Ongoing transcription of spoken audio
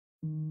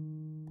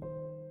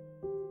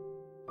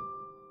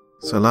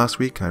So last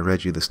week I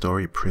read you the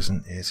story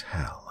Prison is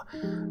Hell,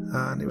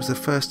 and it was the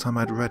first time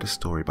I'd read a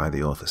story by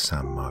the author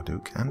Sam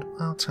Marduk, and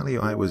I'll tell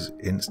you I was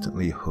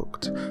instantly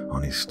hooked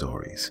on his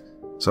stories.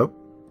 So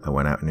I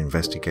went out and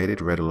investigated,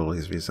 read all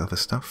his other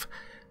stuff,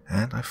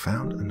 and I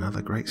found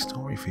another great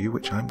story for you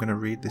which I'm going to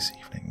read this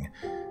evening.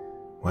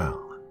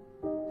 Well,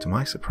 to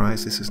my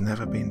surprise this has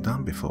never been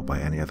done before by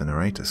any other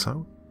narrator,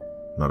 so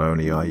not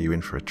only are you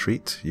in for a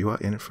treat, you are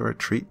in for a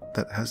treat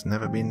that has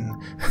never been,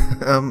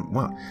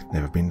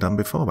 never been done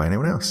before by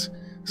anyone else.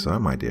 So,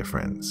 my dear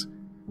friends,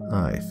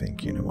 I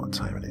think you know what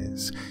time it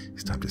is.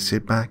 It's time to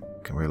sit back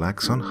and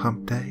relax on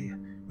hump day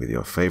with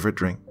your favorite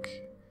drink,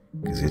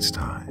 because it's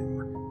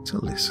time to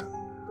listen.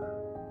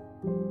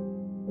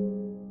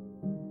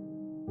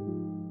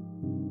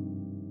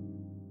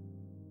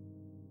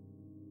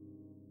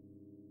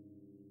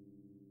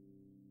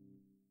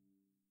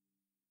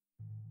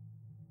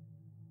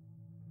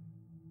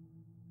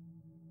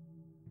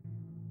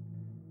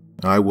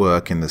 I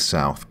work in the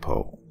South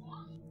Pole.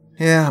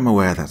 Yeah, I'm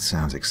aware that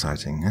sounds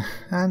exciting,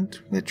 and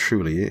it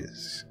truly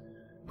is,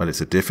 but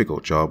it's a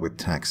difficult job with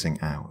taxing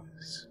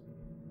hours.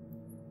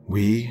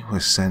 We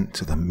were sent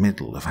to the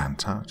middle of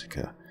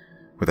Antarctica,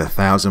 with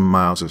 1,000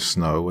 miles of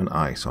snow and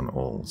ice on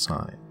all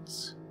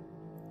sides.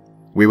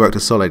 We worked a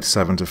solid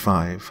 7 to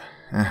 5,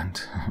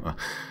 and,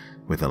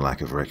 with a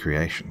lack of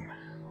recreation,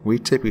 we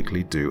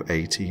typically do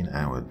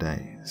 18-hour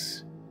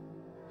days.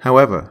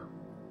 However,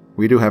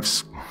 we do have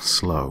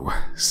slow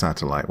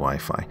satellite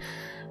Wi-Fi,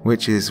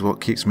 which is what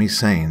keeps me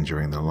sane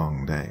during the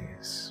long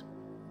days.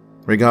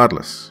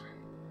 Regardless,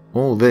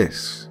 all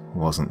this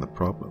wasn't the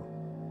problem.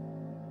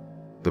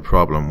 The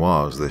problem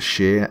was the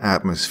sheer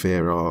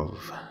atmosphere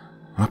of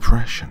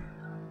oppression.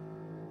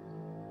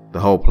 The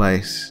whole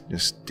place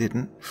just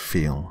didn't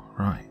feel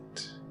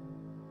right.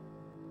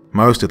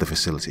 Most of the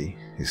facility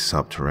is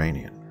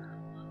subterranean,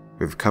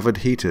 with covered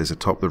heaters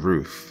atop the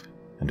roof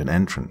and an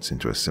entrance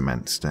into a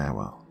cement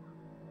stairwell.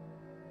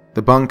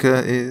 The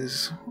bunker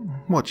is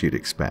what you'd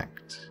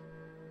expect.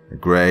 A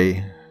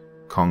grey,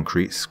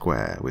 concrete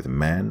square with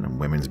men and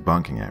women's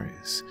bunking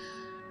areas,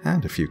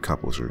 and a few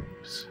couples'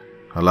 rooms.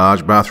 A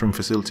large bathroom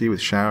facility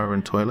with shower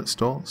and toilet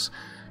stalls,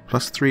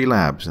 plus 3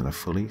 labs and a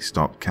fully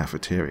stocked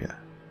cafeteria,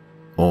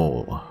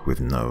 all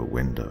with no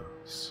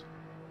windows.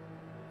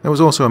 There was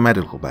also a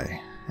medical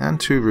bay, and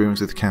 2 rooms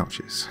with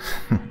couches,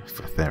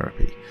 for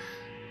therapy.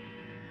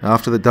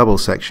 After the double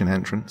section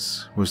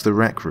entrance was the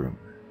rec room.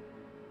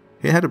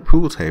 It had a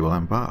pool table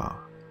and bar.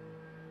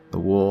 The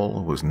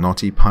wall was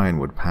knotty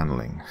pinewood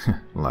paneling,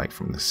 like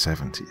from the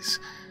 70s.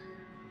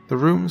 The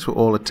rooms were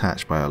all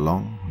attached by a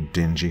long,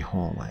 dingy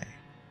hallway,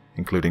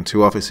 including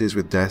 2 offices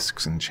with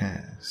desks and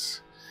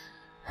chairs.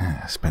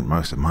 I spent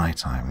most of my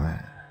time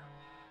there.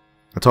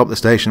 Atop the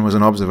station was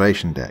an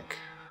observation deck,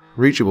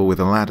 reachable with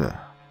a ladder,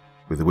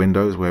 with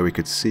windows where we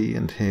could see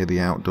and hear the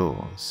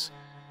outdoors.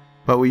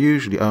 But we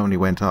usually only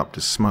went up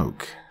to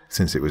smoke,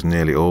 since it was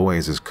nearly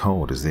always as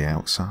cold as the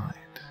outside.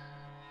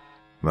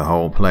 The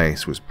whole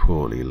place was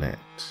poorly lit.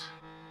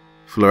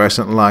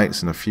 Fluorescent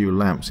lights and a few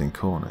lamps in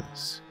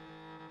corners.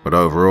 But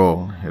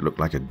overall, it looked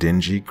like a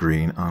dingy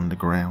green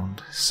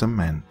underground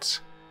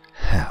cement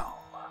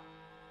hell.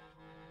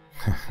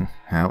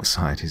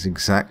 Outside is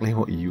exactly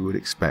what you would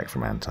expect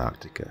from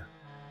Antarctica.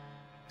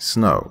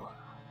 Snow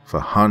for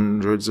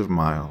hundreds of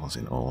miles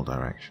in all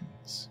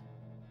directions.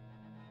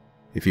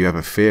 If you have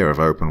a fear of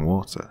open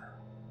water,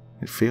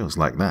 it feels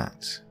like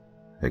that,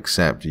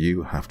 except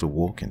you have to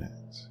walk in it.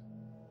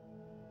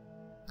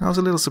 I was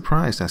a little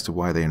surprised as to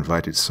why they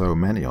invited so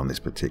many on this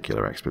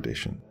particular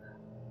expedition.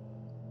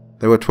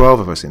 There were 12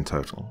 of us in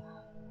total.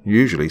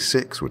 Usually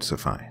 6 would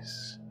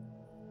suffice.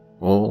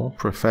 All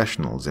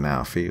professionals in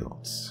our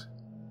fields.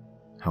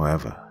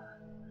 However,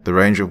 the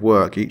range of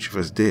work each of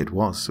us did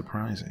was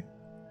surprising.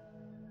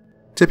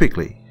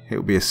 Typically, it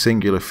would be a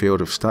singular field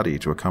of study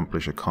to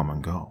accomplish a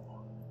common goal.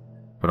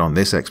 But on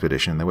this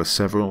expedition there were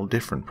several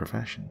different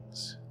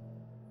professions.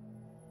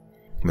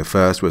 The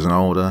first was an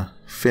older,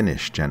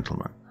 Finnish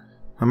gentleman,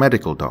 a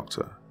medical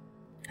doctor,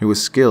 who was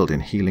skilled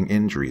in healing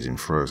injuries in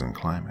frozen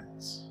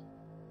climates.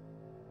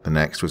 The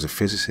next was a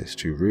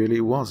physicist who really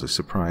was as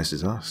surprised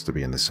as us to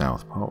be in the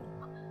South Pole,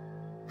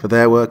 for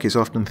their work is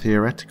often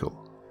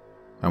theoretical,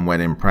 and when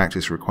in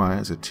practice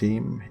requires a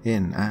team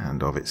in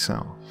and of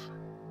itself.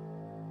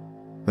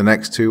 The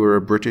next 2 were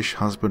a British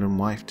husband and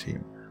wife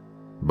team,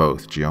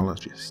 both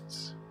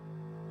geologists.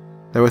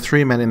 There were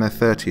 3 men in their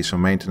 30s for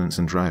maintenance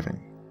and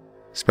driving,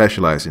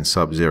 specialized in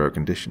sub-zero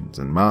conditions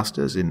and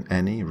masters in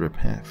any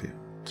repair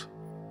field.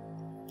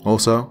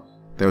 Also,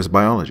 there was a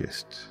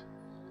biologist,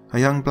 a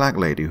young black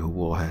lady who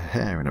wore her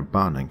hair in a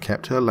bun and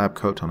kept her lab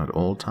coat on at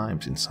all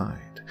times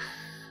inside.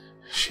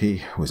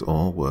 She was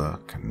all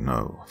work and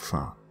no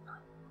fun.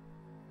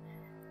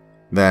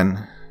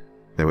 Then,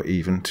 there were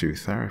even 2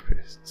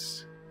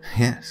 therapists.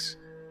 Yes,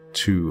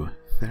 2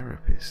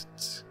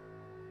 therapists.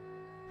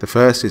 The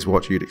first is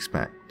what you'd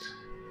expect.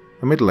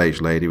 A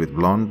middle-aged lady with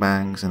blonde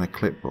bangs and a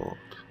clipboard,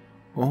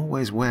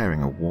 always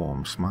wearing a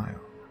warm smile.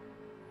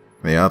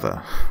 The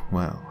other,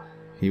 well,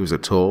 he was a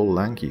tall,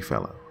 lanky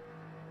fellow.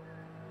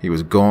 He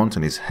was gaunt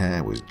and his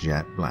hair was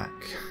jet black.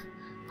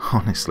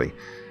 Honestly,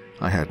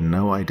 I had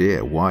no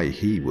idea why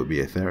he would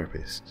be a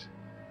therapist.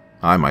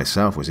 I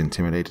myself was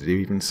intimidated to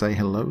even say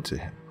hello to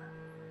him.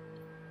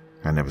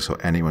 I never saw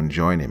anyone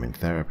join him in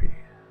therapy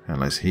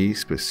unless he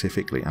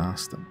specifically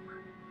asked them.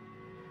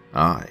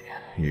 I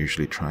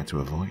usually tried to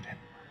avoid him.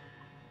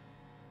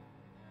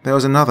 There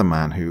was another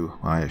man who,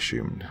 I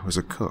assumed, was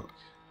a cook,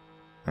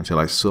 until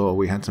I saw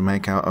we had to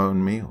make our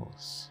own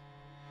meals.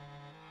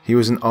 He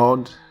was an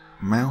odd,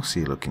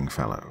 mousy-looking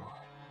fellow.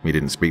 He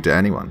didn't speak to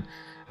anyone,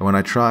 and when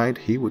I tried,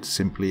 he would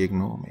simply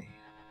ignore me.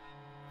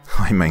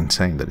 I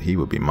maintained that he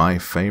would be my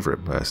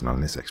favorite person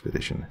on this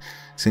expedition,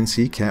 since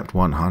he kept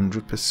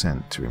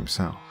 100% to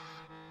himself.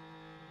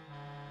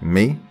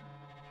 Me?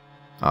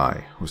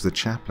 I was the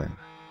chaplain.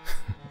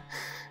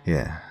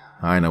 Yeah,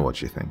 I know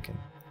what you're thinking.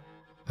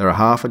 There are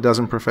half a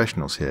dozen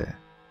professionals here,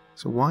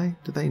 so why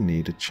do they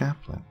need a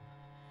chaplain?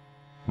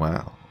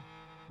 Well,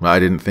 I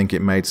didn't think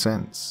it made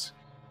sense,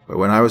 but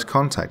when I was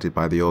contacted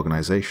by the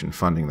organization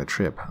funding the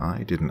trip,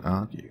 I didn't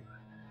argue.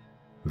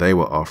 They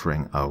were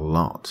offering a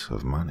lot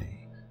of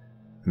money,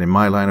 and in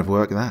my line of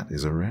work that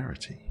is a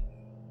rarity.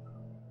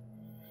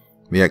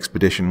 The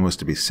expedition was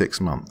to be 6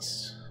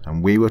 months,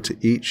 and we were to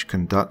each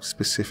conduct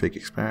specific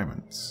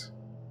experiments.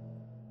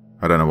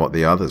 I don't know what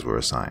the others were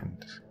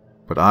assigned,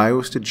 but I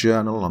was to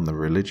journal on the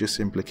religious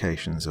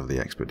implications of the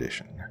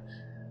expedition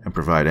and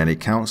provide any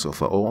counsel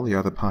for all the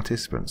other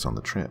participants on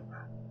the trip,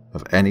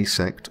 of any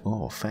sect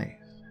or faith.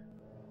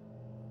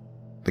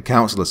 The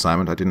counsel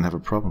assignment I didn't have a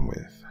problem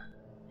with,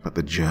 but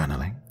the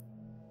journaling?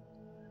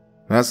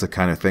 That's the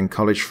kind of thing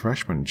college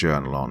freshmen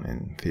journal on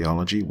in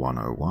Theology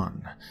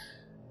 101.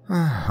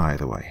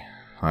 Either way,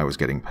 I was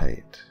getting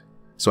paid,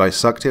 so I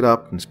sucked it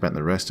up and spent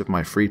the rest of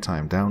my free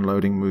time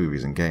downloading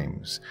movies and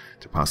games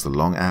to pass the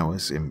long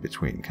hours in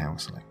between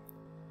counseling.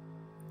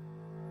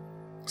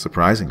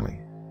 Surprisingly,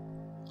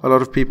 a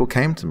lot of people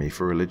came to me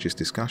for religious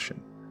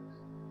discussion.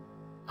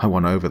 I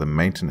won over the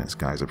maintenance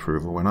guy's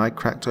approval when I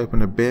cracked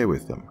open a beer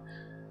with them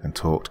and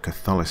talked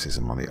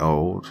Catholicism on the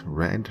old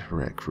red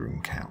rec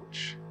room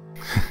couch.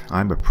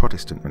 I'm a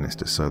Protestant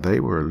minister, so they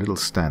were a little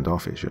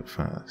standoffish at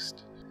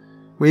first.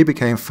 We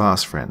became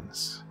fast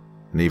friends,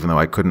 and even though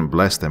I couldn't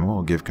bless them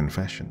or give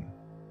confession,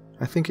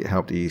 I think it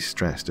helped ease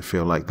stress to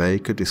feel like they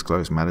could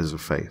disclose matters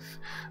of faith,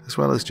 as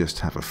well as just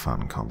have a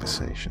fun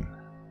conversation.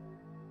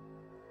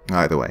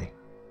 Either way,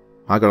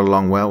 I got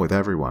along well with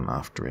everyone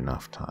after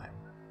enough time.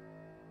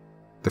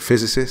 The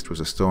physicist was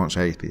a staunch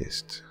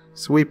atheist,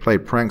 so we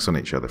played pranks on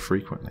each other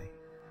frequently.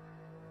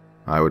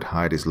 I would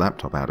hide his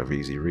laptop out of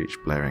easy reach,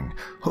 blaring,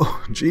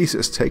 "Oh,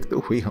 Jesus, take the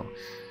wheel,"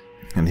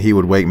 and he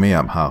would wake me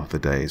up half the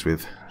days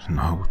with,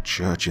 "No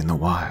church in the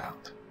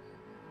wild."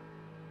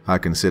 I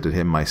considered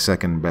him my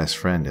second best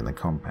friend in the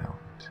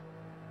compound,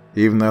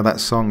 even though that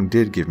song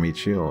did give me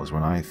chills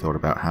when I thought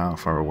about how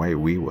far away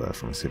we were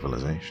from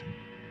civilization.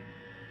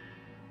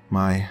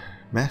 My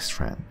best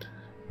friend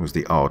was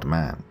the odd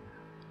man.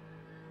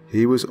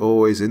 He was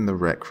always in the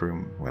rec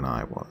room when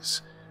I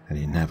was, and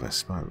he never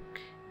spoke.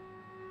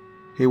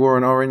 He wore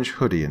an orange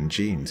hoodie and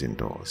jeans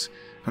indoors,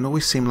 and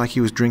always seemed like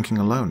he was drinking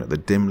alone at the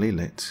dimly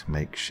lit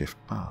makeshift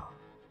bar.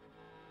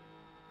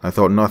 I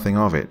thought nothing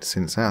of it,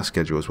 since our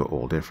schedules were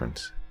all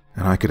different,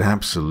 and I could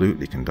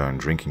absolutely condone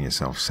drinking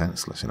yourself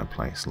senseless in a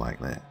place like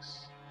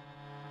this.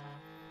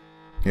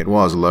 It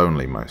was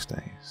lonely most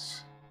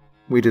days.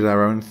 We did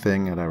our own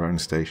thing at our own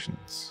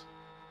stations,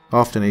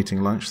 often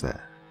eating lunch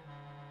there.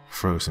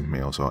 Frozen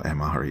meals or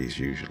MREs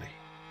usually.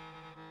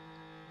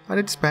 I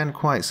did spend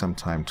quite some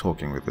time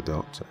talking with the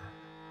doctor.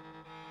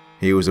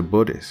 He was a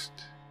Buddhist,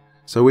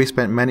 so we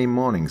spent many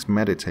mornings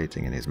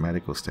meditating in his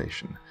medical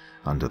station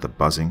under the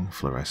buzzing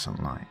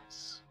fluorescent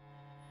lights.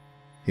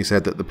 He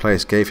said that the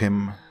place gave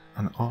him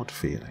an odd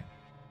feeling.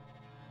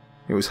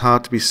 It was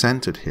hard to be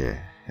centered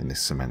here in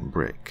this cement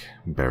brick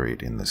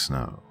buried in the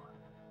snow.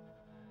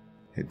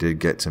 It did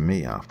get to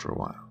me after a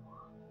while.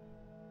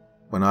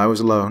 When I was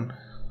alone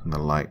and the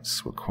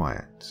lights were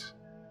quiet,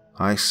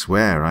 I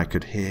swear I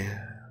could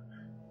hear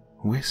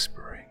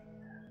whispering.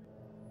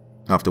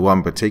 After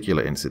one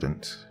particular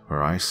incident,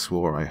 where I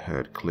swore I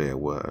heard clear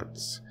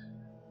words,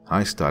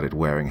 I started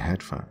wearing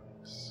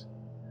headphones.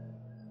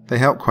 They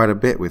helped quite a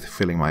bit with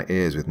filling my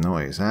ears with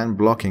noise and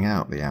blocking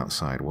out the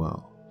outside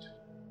world.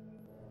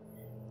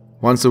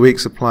 Once a week,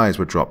 supplies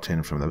were dropped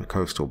in from the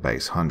coastal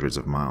base hundreds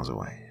of miles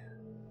away.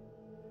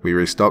 We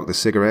restocked the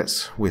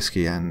cigarettes,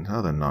 whiskey, and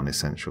other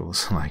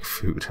non-essentials like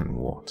food and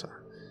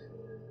water.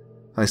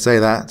 I say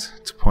that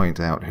to point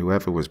out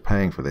whoever was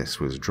paying for this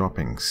was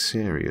dropping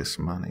serious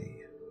money.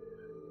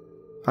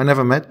 I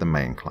never met the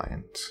main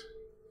client.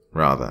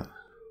 Rather,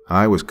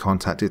 I was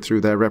contacted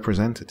through their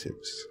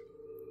representatives.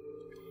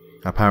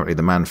 Apparently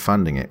the man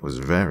funding it was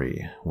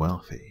very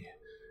wealthy,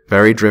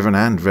 very driven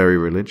and very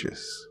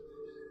religious.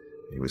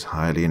 He was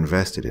highly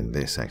invested in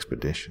this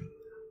expedition.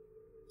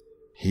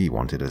 He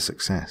wanted a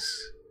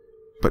success,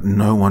 but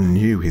no one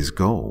knew his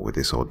goal with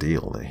this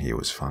ordeal that he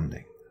was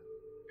funding.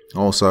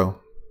 Also,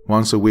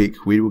 once a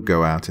week we would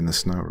go out in the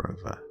snow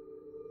rover.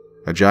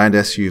 a giant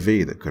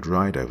SUV that could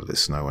ride over the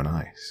snow and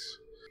ice.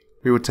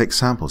 We would take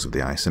samples of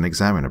the ice and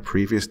examine a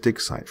previous dig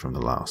site from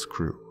the last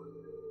crew.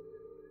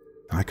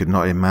 I could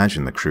not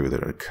imagine the crew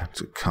that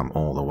had come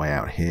all the way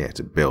out here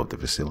to build the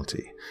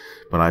facility,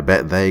 but I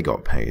bet they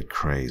got paid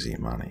crazy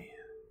money.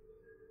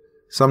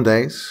 Some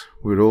days,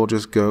 we would all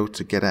just go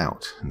to get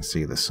out and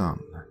see the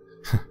sun.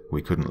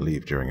 We couldn't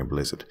leave during a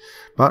blizzard,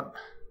 but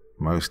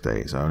most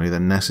days only the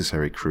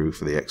necessary crew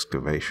for the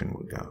excavation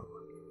would go.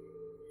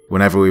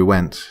 Whenever we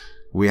went,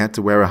 we had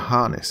to wear a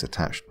harness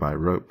attached by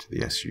rope to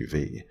the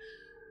SUV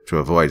to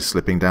avoid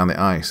slipping down the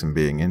ice and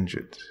being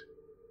injured.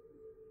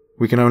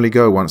 We can only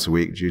go once a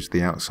week due to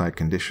the outside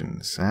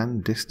conditions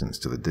and distance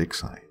to the dig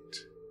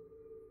site.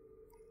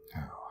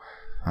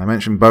 I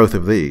mention both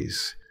of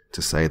these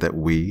to say that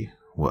we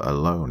were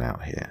alone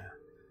out here,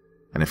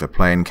 and if a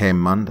plane came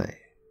Monday,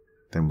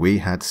 then we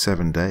had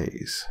 7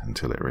 days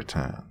until it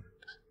returned.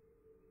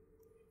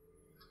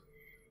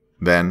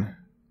 Then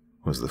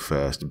was the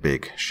first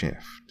big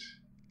shift.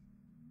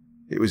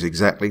 It was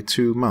exactly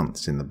 2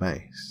 months in the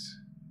base.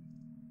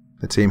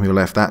 The team who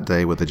left that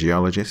day were the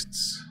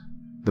geologists,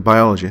 the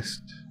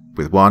biologist,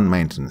 with one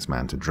maintenance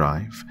man to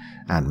drive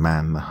and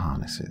man the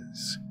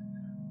harnesses.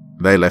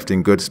 They left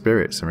in good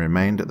spirits and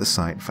remained at the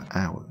site for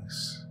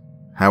hours.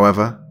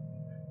 However,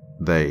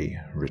 they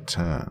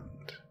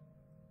returned,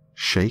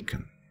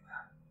 shaken.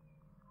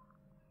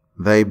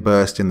 They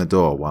burst in the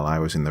door while I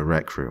was in the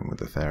rec room with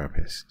the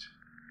therapist,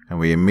 and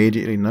we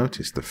immediately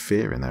noticed the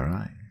fear in their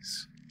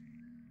eyes.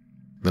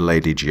 The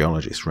lady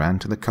geologist ran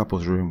to the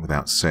couple's room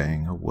without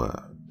saying a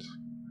word.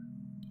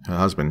 Her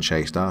husband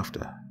chased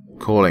after,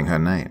 calling her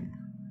name.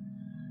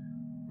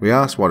 We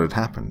asked what had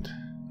happened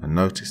and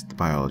noticed the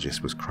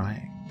biologist was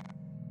crying.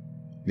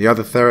 The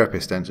other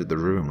therapist entered the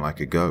room like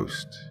a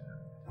ghost,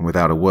 and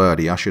without a word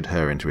he ushered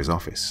her into his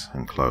office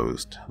and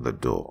closed the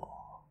door.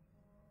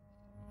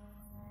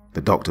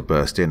 The doctor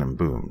burst in and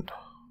boomed,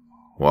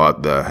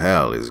 "What the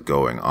hell is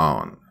going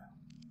on?"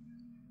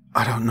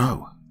 "I don't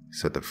know,"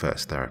 said the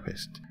first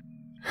therapist.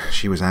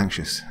 She was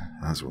anxious,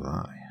 as was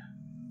I.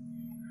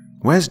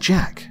 "Where's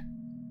Jack?"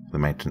 the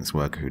maintenance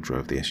worker who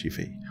drove the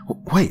SUV.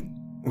 "Wait,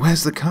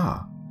 where's the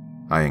car?"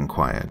 I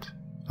inquired,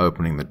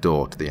 opening the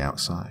door to the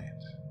outside.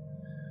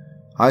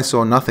 I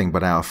saw nothing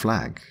but our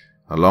flag,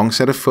 a long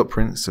set of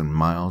footprints and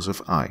miles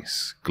of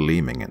ice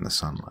gleaming in the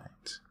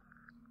sunlight.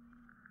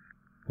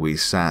 We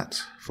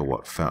sat for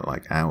what felt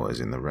like hours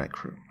in the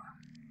rec room.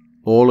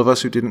 All of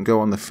us who didn't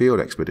go on the field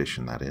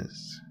expedition, that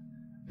is.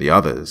 The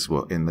others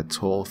were in the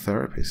tall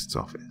therapist's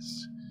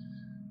office.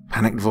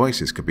 Panicked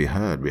voices could be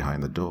heard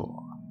behind the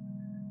door.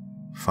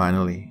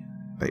 Finally,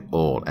 they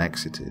all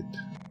exited.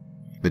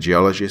 The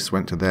geologists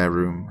went to their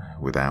room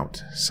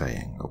without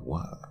saying a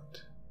word.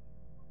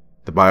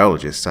 The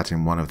biologist sat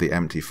in one of the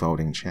empty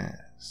folding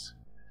chairs.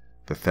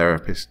 The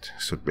therapist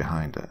stood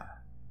behind her,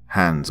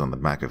 hands on the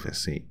back of her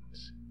seat.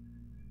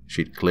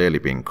 She'd clearly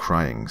been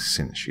crying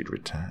since she'd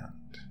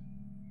returned.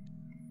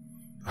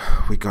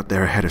 "We got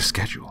there ahead of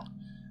schedule,"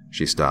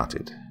 she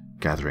started,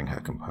 gathering her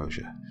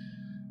composure.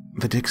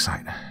 "The dig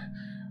site.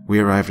 We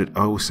arrived at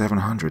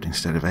 0700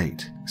 instead of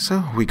 8,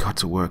 so we got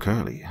to work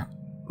early.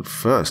 At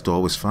first,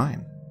 all was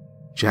fine.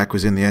 Jack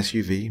was in the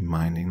SUV,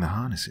 minding the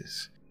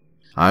harnesses.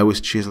 I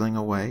was chiseling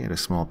away at a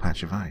small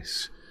patch of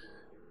ice,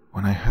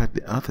 when I heard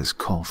the others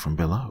call from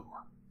below."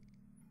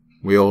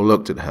 We all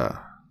looked at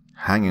her,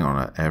 hanging on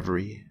her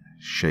every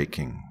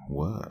shaking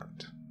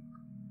word.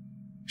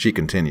 She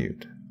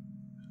continued,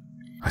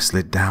 "I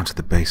slid down to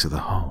the base of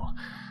the hole,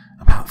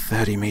 about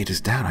 30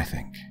 meters down, I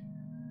think.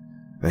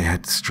 They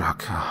had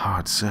struck a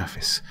hard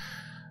surface.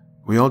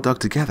 We all dug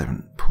together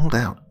and pulled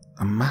out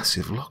a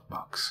massive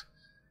lockbox.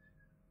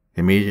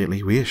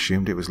 Immediately we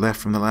assumed it was left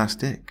from the last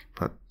dig,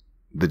 but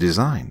the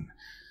design,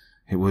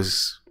 it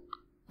was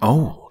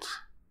old.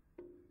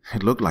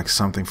 It looked like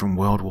something from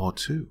World War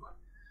II.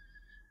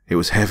 It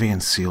was heavy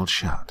and sealed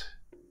shut.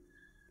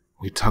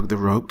 We tugged the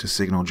rope to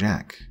signal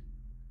Jack,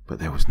 but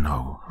there was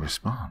no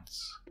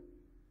response.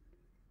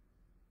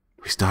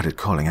 We started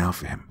calling out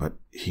for him, but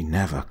he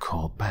never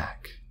called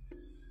back.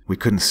 We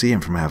couldn't see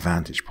him from our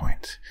vantage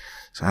point,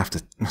 so after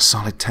a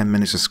solid 10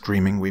 minutes of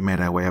screaming, we made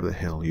our way up the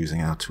hill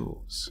using our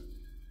tools.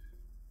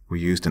 We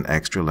used an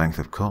extra length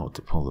of cord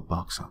to pull the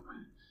box up.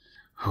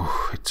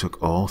 It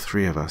took all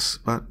 3 of us,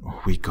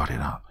 but we got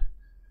it up.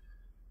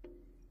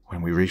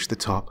 When we reached the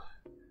top,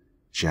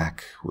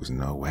 Jack was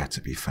nowhere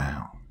to be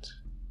found.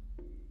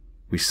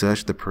 We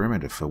searched the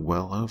perimeter for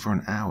well over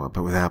an hour,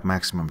 but without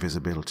maximum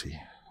visibility,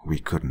 we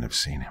couldn't have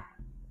seen him.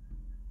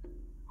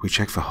 We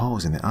checked for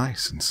holes in the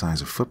ice and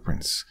signs of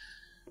footprints,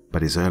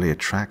 but his earlier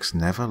tracks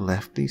never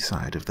left the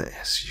side of the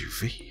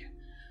SUV.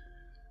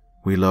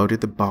 We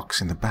loaded the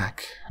box in the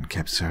back and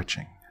kept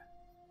searching.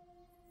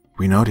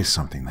 We noticed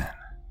something then.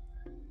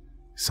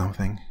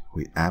 Something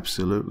we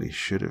absolutely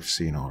should have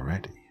seen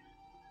already.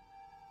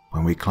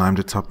 When we climbed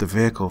atop the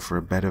vehicle for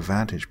a better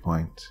vantage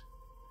point,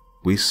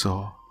 we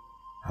saw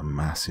a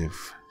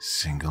massive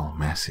single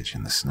message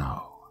in the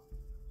snow.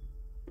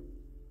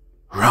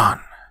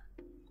 "Run!"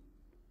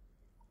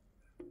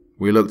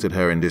 We looked at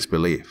her in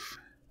disbelief.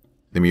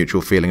 The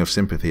mutual feeling of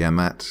sympathy and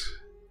that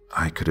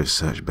I could have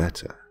searched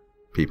better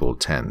people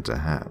tend to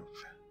have.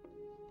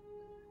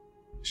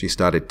 She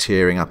started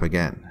tearing up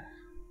again.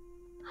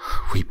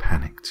 We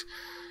panicked.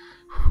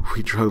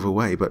 We drove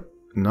away, but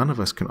none of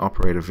us can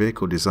operate a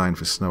vehicle designed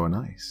for snow and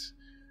ice.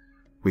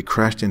 We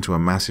crashed into a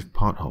massive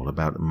pothole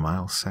about a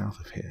mile south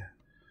of here.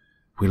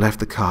 We left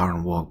the car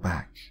and walked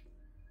back.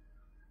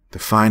 The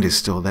find is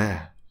still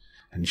there,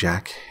 and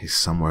Jack is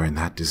somewhere in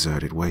that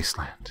deserted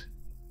wasteland.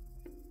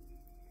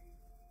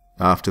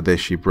 After this,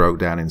 she broke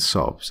down in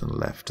sobs and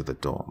left to the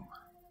dorm.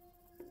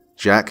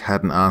 Jack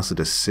hadn't answered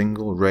a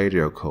single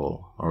radio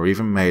call or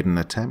even made an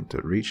attempt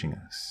at reaching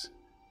us.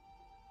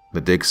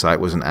 The dig site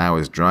was an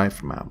hour's drive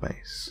from our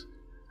base,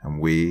 and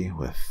we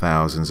were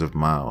thousands of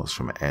miles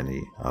from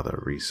any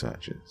other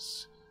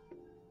researchers.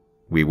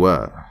 We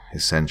were,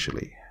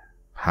 essentially,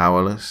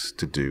 powerless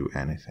to do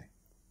anything.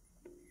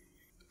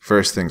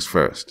 First things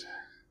first,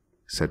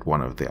 said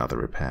one of the other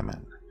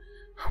repairmen.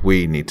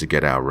 We need to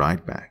get our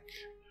ride back.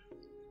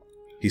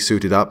 He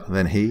suited up,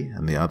 then he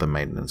and the other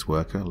maintenance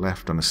worker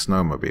left on a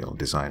snowmobile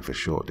designed for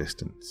short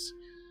distance.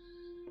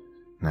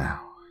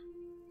 Now,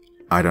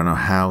 I don't know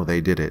how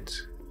they did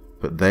it,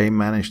 but they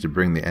managed to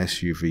bring the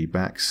SUV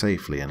back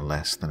safely in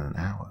less than an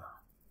hour.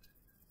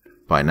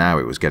 By now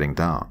it was getting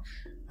dark,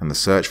 and the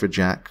search for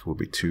Jack would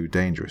be too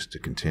dangerous to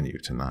continue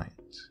tonight.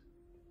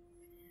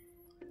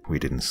 We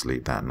didn't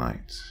sleep that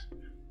night.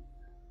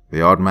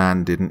 The odd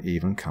man didn't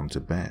even come to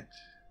bed.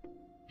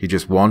 He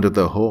just wandered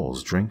the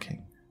halls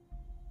drinking.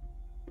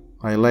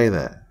 I lay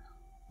there,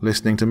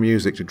 listening to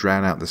music to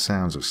drown out the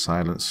sounds of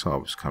silent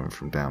sobs coming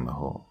from down the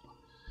hall.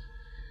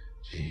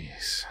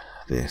 Jeez,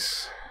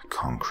 this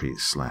concrete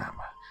slab.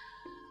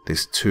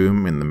 This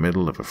tomb in the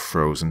middle of a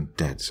frozen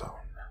dead zone.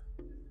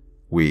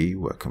 We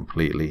were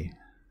completely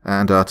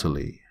and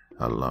utterly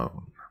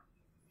alone.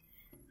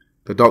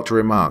 The doctor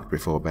remarked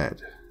before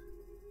bed,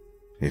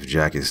 if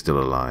Jack is still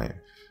alive,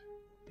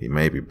 he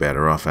may be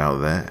better off out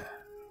there.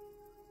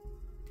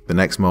 The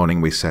next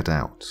morning we set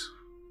out.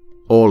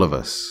 All of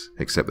us,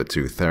 except the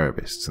two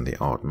therapists and the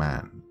odd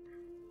man,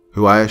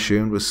 who I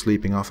assumed was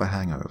sleeping off a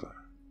hangover.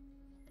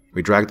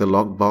 We dragged the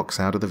locked box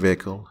out of the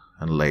vehicle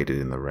and laid it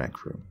in the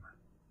rec room.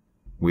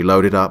 We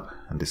loaded up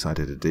and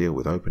decided to deal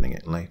with opening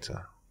it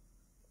later.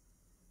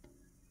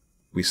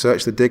 We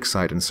searched the dig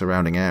site and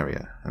surrounding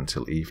area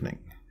until evening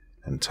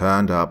and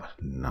turned up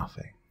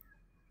nothing.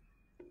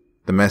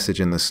 The message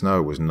in the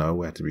snow was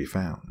nowhere to be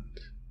found,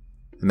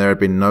 and there had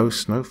been no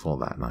snowfall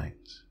that night.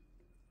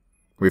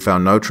 We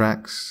found no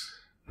tracks,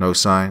 no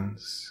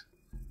signs,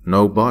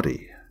 no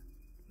body,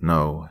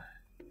 no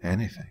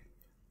anything.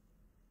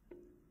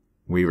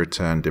 We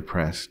returned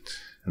depressed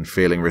and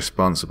feeling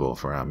responsible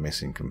for our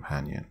missing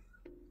companion.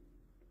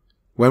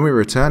 When we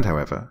returned,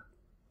 however,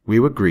 we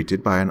were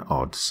greeted by an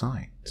odd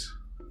sight.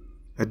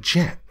 A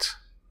jet.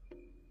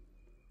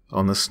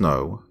 On the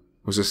snow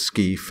was a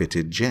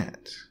ski-fitted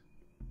jet,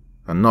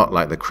 and not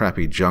like the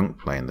crappy junk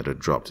plane that had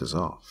dropped us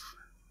off.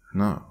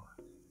 No,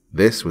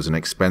 this was an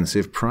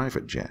expensive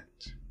private jet.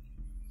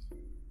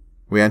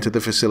 We entered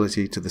the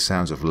facility to the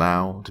sounds of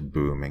loud,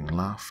 booming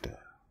laughter.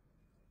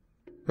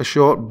 A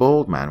short,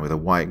 bald man with a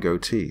white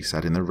goatee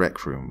sat in the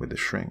rec room with the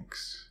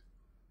shrinks.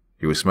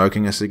 He was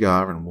smoking a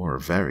cigar and wore a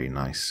very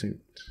nice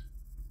suit.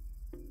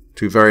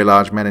 Two very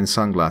large men in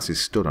sunglasses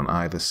stood on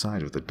either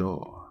side of the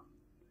door.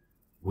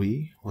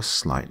 We were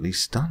slightly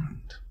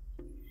stunned.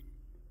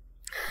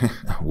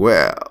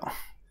 Well,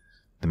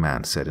 the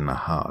man said in a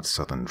hard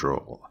southern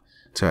drawl,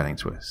 turning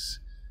to us,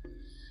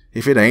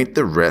 if it ain't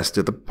the rest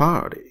of the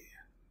party.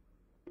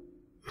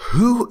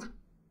 Who?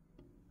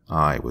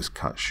 I was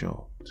cut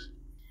short.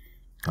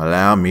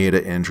 Allow me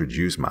to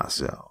introduce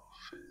myself.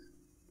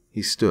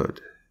 He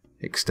stood,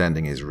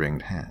 extending his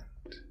ringed hand.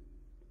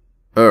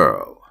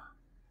 Earl.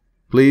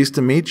 Pleased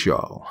to meet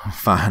y'all,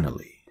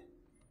 finally.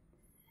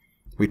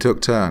 We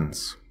took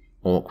turns,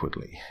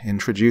 awkwardly,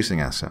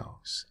 introducing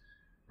ourselves,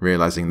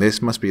 realizing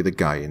this must be the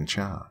guy in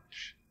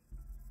charge.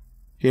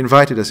 He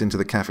invited us into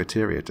the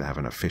cafeteria to have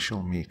an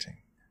official meeting.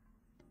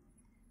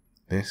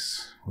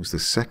 This was the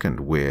second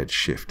weird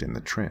shift in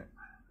the trip.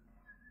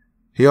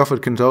 He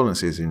offered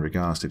condolences in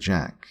regards to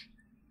Jack,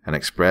 and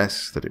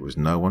expressed that it was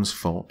no one's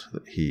fault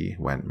that he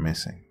went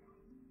missing.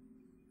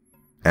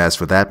 As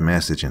for that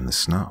message in the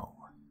snow,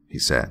 he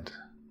said,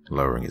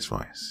 lowering his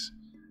voice,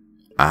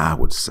 I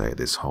would say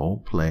this whole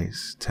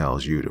place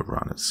tells you to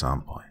run at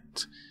some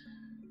point.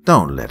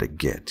 Don't let it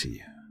get to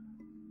you.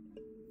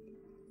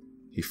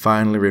 He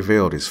finally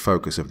revealed his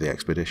focus of the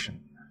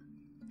expedition,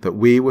 that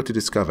we were to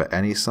discover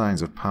any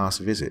signs of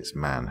past visits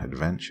man had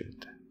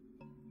ventured.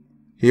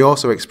 He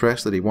also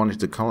expressed that he wanted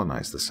to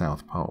colonize the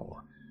South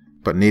Pole,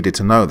 but needed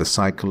to know the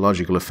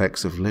psychological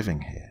effects of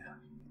living here.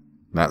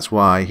 That's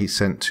why he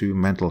sent 2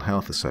 mental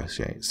health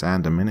associates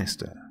and a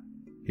minister.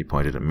 He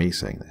pointed at me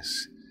saying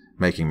this,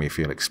 making me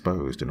feel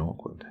exposed and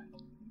awkward.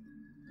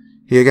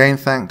 He again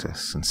thanked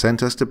us and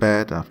sent us to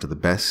bed after the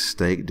best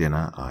steak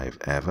dinner I've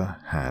ever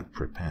had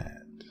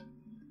prepared.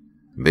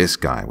 This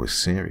guy was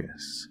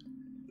serious.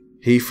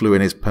 He flew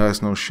in his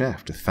personal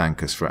chef to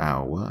thank us for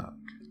our work.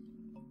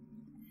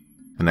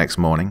 The next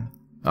morning,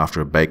 after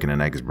a bacon and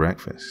eggs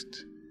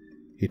breakfast,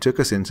 he took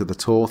us into the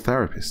tall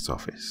therapist's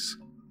office,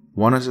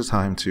 one at a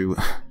time to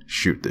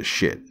shoot the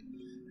shit,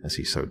 as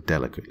he so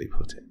delicately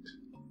put it.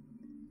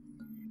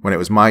 When it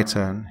was my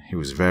turn, he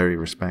was very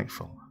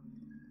respectful,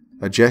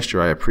 a gesture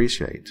I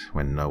appreciate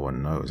when no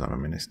one knows I'm a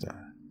minister,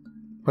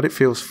 but it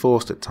feels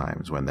forced at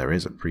times when there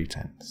is a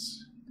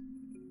pretense.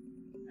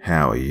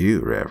 "How are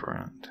you,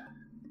 Reverend?"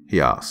 he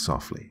asked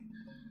softly.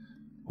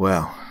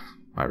 "Well,"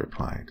 I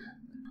replied,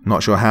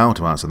 not sure how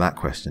to answer that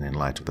question in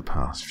light of the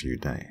past few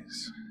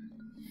days.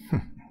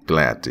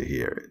 "Glad to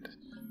hear it."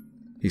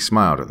 He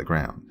smiled at the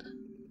ground.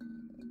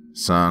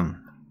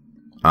 "Son,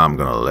 I'm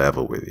gonna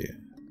level with you.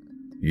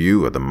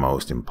 You are the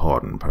most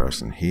important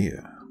person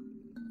here."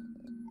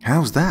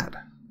 "How's that?"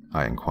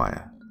 I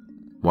inquire,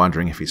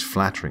 wondering if he's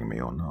flattering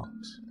me or not.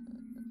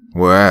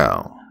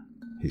 "Well,"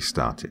 he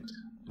started,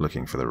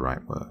 looking for the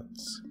right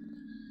words,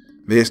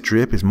 "this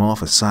trip is more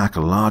for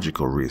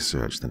psychological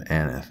research than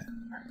anything."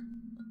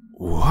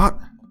 "What?"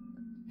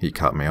 He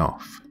cut me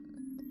off.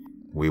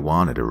 "We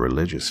wanted a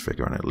religious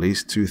figure and at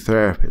least 2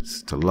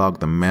 therapists to log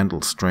the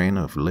mental strain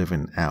of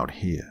living out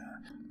here.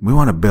 We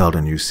want to build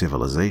a new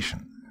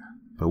civilization,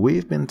 but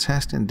we've been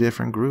testing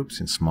different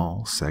groups in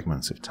small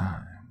segments of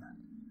time."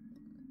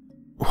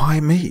 "Why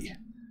me?"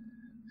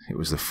 It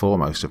was the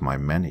foremost of my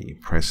many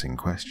pressing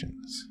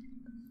questions.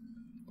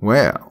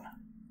 "Well,"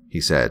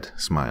 he said,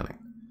 smiling,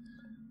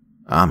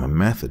 "I'm a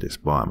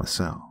Methodist boy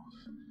myself,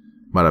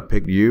 but I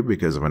picked you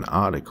because of an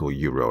article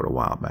you wrote a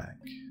while back.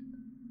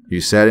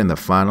 You said in the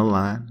final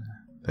line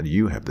that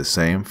you have the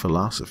same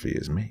philosophy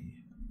as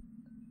me."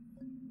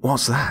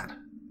 "What's that?"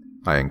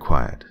 I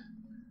inquired,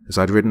 as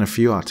I'd written a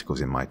few articles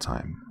in my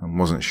time and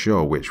wasn't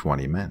sure which one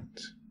he meant.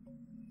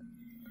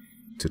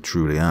 "To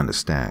truly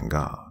understand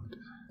God,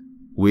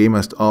 we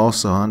must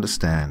also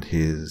understand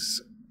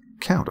his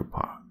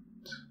counterpart."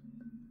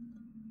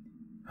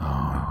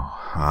 Oh,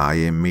 I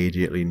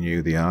immediately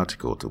knew the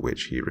article to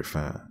which he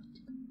referred.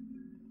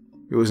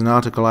 It was an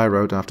article I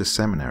wrote after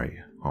seminary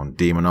on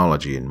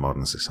demonology in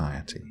modern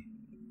society.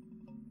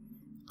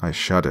 I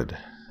shuddered,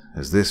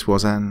 as this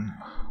was an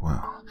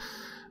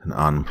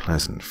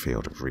unpleasant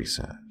field of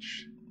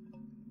research.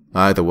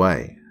 Either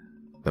way,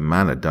 the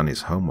man had done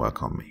his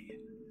homework on me,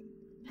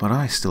 but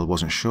I still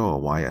wasn't sure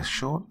why a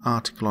short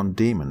article on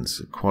demons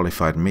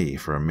qualified me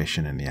for a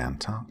mission in the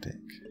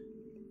Antarctic.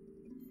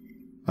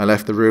 I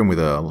left the room with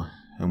Earl,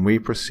 and we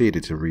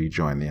proceeded to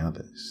rejoin the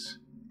others.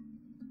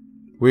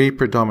 We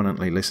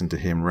predominantly listened to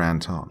him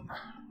rant on,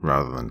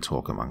 rather than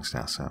talk amongst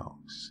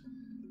ourselves.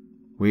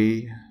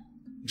 We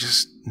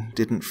just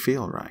didn't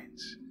feel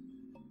right.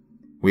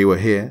 We were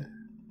here,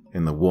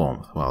 in the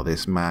warmth, while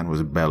this man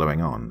was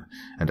bellowing on,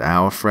 and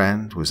our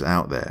friend was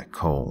out there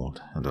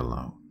cold and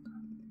alone.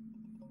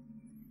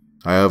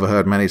 I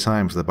overheard many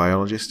times the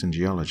biologists and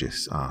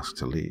geologists ask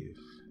to leave.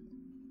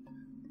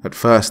 At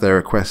first their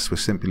requests were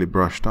simply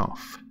brushed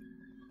off,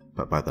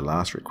 but by the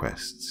last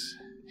requests,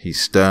 he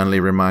sternly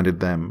reminded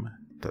them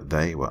that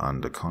they were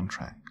under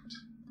contract.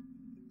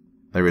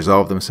 They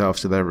resolved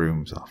themselves to their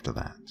rooms after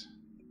that.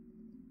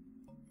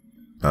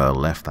 Earl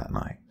left that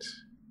night,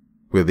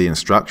 with the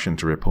instruction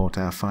to report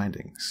our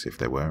findings, if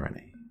there were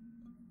any.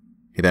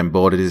 He then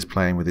boarded his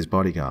plane with his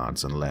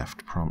bodyguards and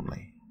left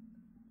promptly.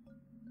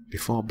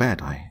 Before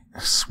bed, I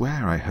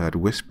swear I heard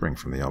whispering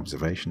from the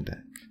observation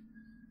deck,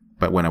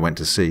 but when I went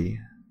to see,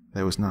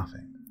 there was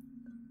nothing.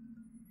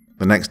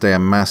 The next day, a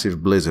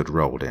massive blizzard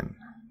rolled in.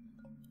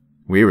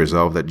 We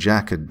resolved that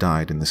Jack had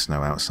died in the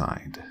snow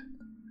outside.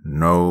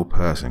 No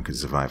person could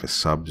survive a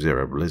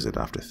sub-zero blizzard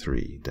after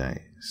 3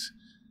 days.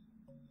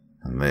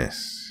 And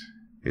this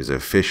is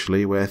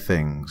officially where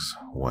things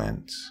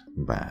went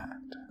bad.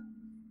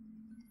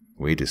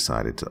 We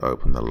decided to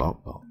open the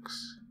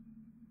lockbox.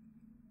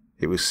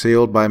 It was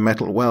sealed by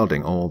metal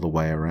welding all the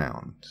way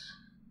around.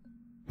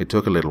 It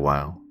took a little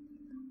while,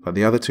 but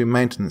the other 2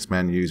 maintenance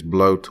men used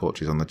blow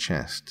torches on the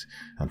chest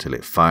until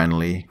it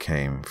finally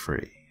came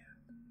free.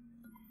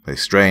 They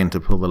strained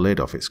to pull the lid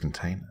off its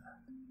container.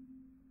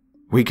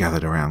 We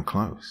gathered around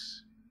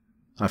close.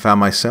 I found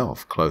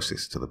myself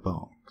closest to the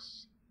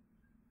box.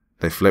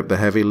 They flipped the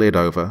heavy lid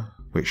over,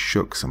 which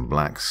shook some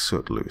black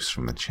soot loose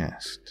from the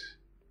chest.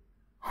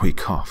 We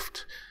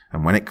coughed,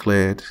 and when it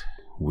cleared,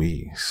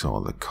 we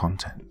saw the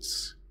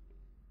contents.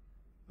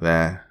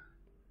 There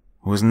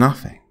was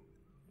nothing.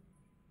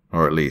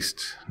 Or at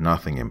least,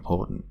 nothing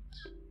important.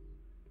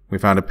 We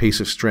found a piece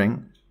of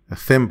string, a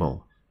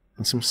thimble,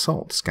 and some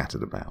salt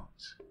scattered about.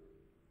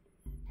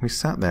 We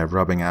sat there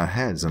rubbing our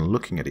heads and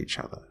looking at each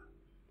other.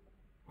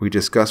 We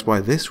discussed why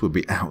this would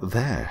be out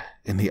there,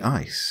 in the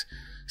ice,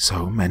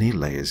 so many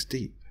layers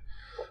deep.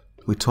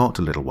 We talked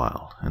a little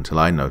while, until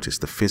I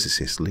noticed the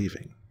physicist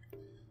leaving.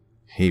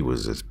 He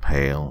was as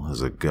pale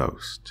as a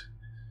ghost,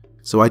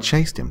 so I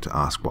chased him to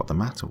ask what the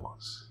matter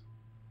was.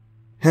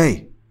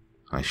 "Hey!"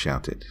 I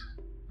shouted,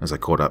 as I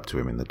caught up to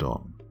him in the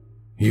dorm.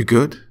 "You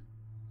good?"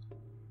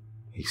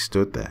 He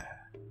stood there,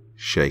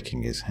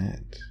 shaking his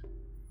head.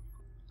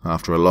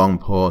 After a long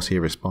pause, he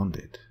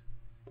responded,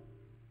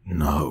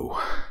 "No."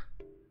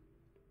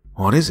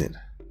 "What is it?"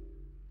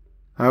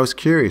 I was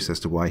curious as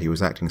to why he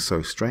was acting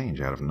so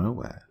strange out of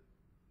nowhere.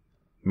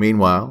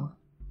 Meanwhile,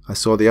 I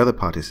saw the other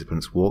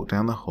participants walk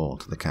down the hall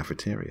to the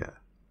cafeteria.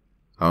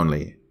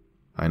 Only,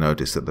 I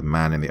noticed that the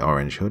man in the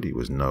orange hoodie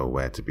was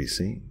nowhere to be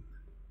seen.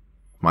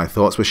 My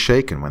thoughts were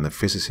shaken when the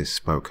physicist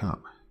spoke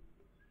up.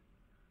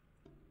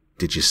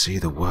 "Did you see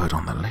the word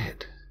on the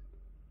lid?"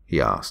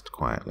 he asked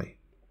quietly.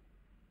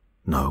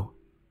 "No."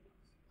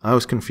 I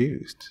was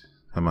confused.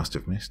 I must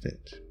have missed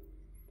it.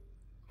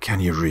 "Can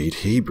you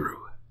read Hebrew?"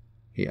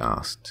 he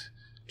asked,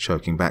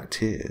 choking back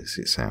tears,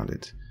 it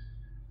sounded.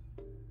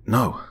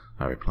 "No,"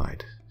 I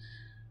replied.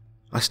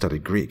 "I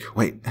studied Greek.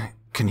 Wait,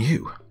 can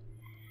you?"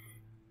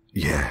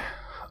 "Yeah,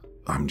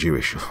 I'm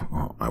Jewish,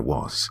 or I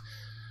was.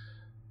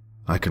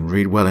 I can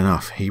read well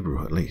enough,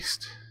 Hebrew at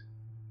least."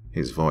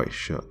 His voice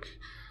shook.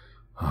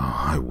 "Oh,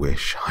 I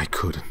wish I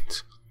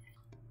couldn't."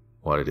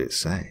 "What did it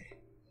say?"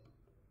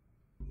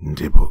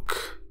 "Dibuk,"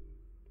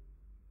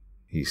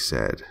 he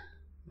said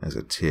as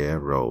a tear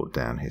rolled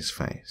down his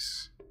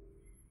face.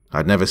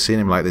 I'd never seen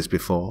him like this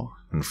before,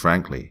 and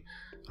frankly,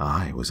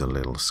 I was a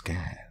little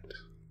scared.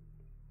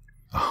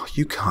 "Oh,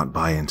 you can't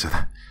buy into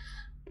that."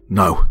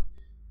 "No,"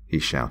 he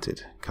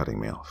shouted, cutting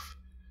me off.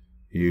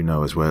 "You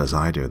know as well as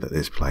I do that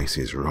this place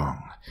is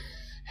wrong.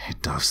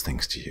 It does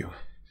things to you.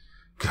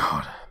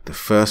 God, the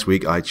first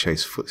week I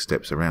chased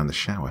footsteps around the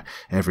shower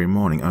every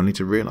morning only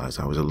to realize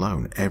I was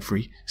alone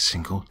every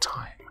single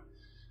time.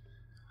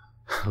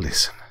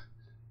 Listen,"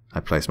 I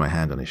placed my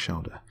hand on his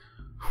shoulder.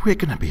 "We're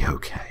gonna be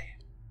okay."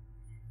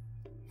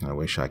 I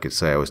wish I could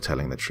say I was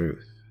telling the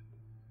truth,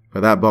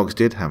 but that box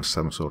did have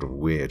some sort of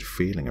weird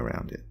feeling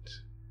around it.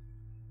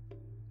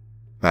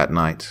 That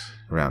night,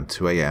 around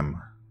 2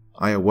 a.m.,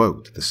 I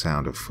awoke to the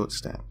sound of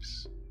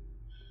footsteps.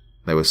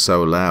 They were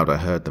so loud I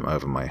heard them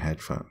over my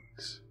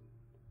headphones.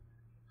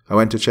 I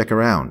went to check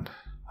around,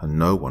 and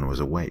no one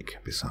was awake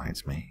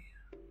besides me.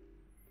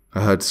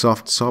 I heard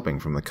soft sobbing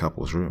from the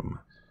couple's room,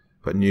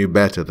 but knew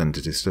better than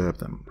to disturb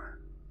them.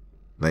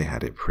 They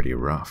had it pretty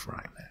rough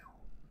right now.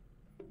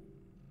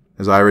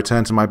 As I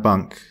returned to my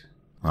bunk,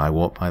 I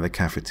walked by the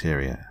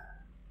cafeteria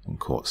and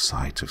caught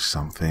sight of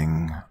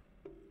something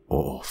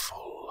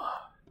awful.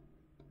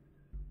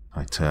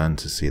 I turned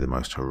to see the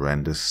most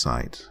horrendous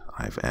sight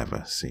I've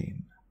ever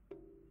seen.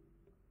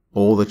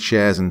 All the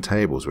chairs and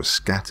tables were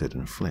scattered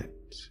and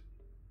flipped.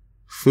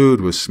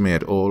 Food was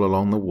smeared all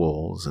along the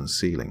walls and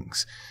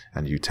ceilings,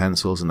 and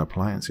utensils and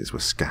appliances were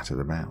scattered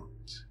about.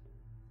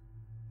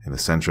 In the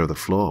center of the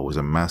floor was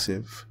a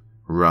massive,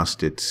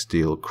 rusted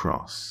steel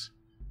cross,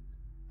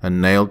 and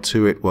nailed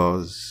to it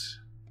was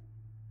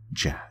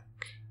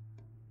Jack.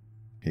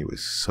 He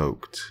was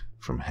soaked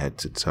from head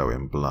to toe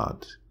in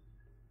blood,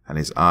 and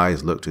his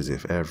eyes looked as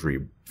if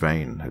every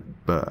vein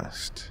had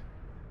burst.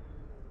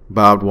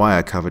 Barbed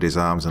wire covered his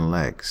arms and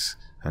legs,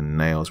 and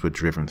nails were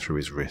driven through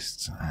his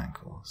wrists and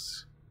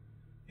ankles.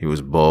 He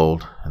was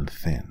bald and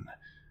thin,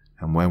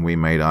 and when we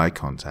made eye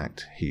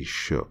contact, he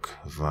shook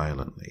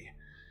violently.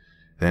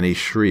 Then he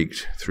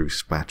shrieked through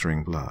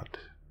spattering blood.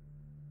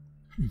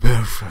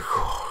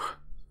 "Belphegor."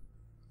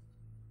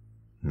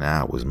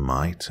 Now it was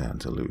my turn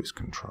to lose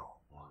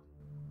control.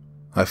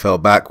 I fell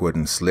backward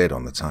and slid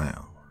on the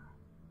tile.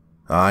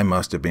 I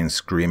must have been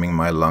screaming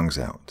my lungs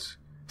out,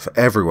 for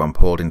everyone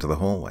poured into the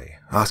hallway,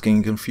 asking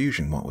in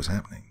confusion what was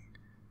happening.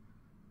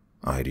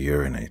 I'd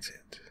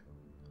urinated.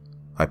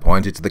 I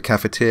pointed to the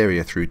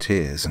cafeteria through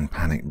tears and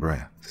panicked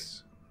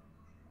breaths.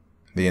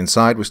 The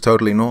inside was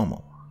totally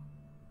normal.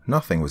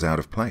 Nothing was out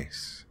of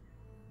place.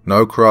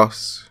 No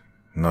cross,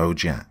 no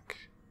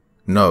Jack,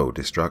 no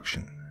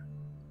destruction.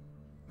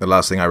 The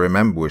last thing I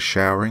remember was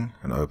showering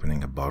and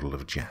opening a bottle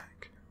of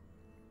Jack.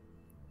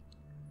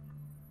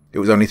 It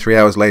was only 3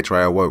 hours later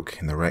I awoke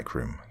in the rec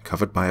room,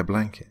 covered by a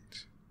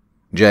blanket.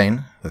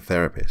 Jane, the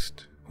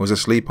therapist, was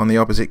asleep on the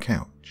opposite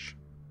couch.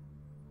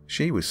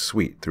 She was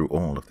sweet through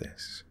all of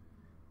this,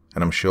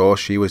 and I'm sure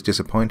she was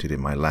disappointed in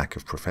my lack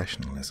of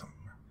professionalism.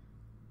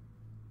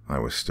 I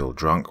was still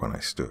drunk when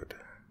I stood.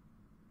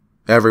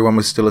 Everyone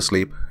was still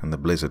asleep, and the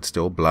blizzard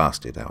still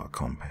blasted our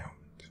compound.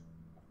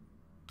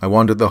 I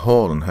wandered the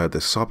hall and heard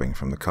the sobbing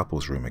from the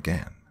couple's room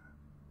again.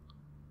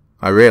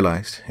 I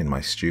realized, in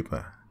my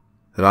stupor,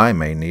 that I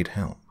may need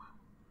help.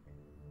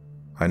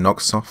 I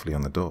knocked softly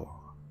on the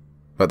door,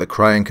 but the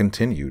crying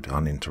continued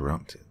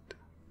uninterrupted.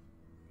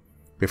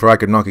 Before I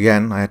could knock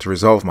again, I had to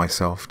resolve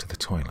myself to the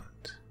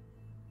toilet.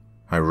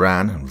 I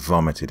ran and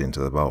vomited into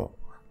the bowl,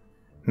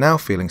 now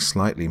feeling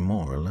slightly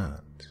more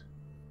alert.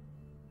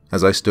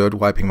 As I stood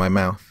wiping my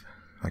mouth,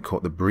 I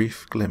caught the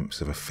brief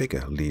glimpse of a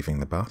figure leaving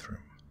the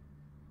bathroom.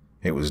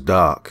 It was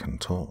dark and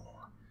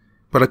tall,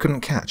 but I couldn't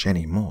catch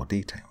any more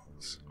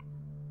details.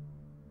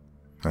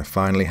 I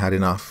finally had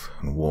enough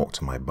and walked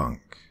to my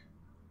bunk.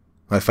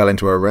 I fell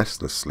into a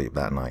restless sleep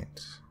that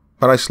night,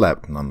 but I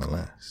slept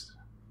nonetheless.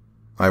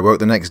 I woke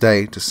the next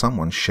day to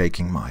someone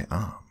shaking my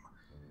arm.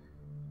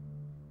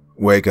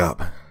 "Wake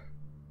up."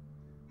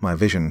 My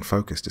vision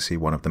focused to see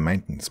one of the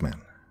maintenance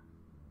men.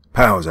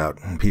 "Power's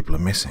out and people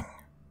are missing."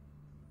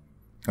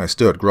 I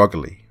stood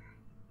groggily.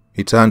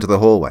 He turned to the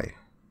hallway,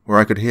 where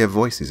I could hear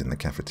voices in the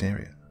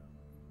cafeteria.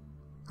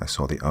 I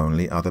saw the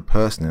only other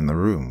person in the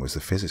room was the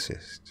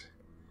physicist.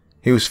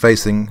 He was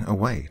facing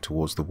away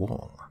towards the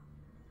wall.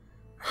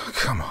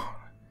 "Come on,"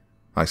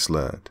 I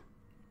slurred.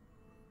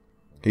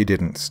 He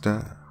didn't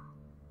stir.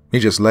 He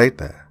just laid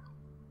there.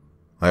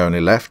 I only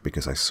left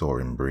because I saw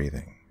him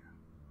breathing.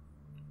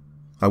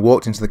 I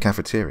walked into the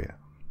cafeteria.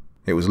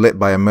 It was lit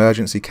by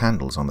emergency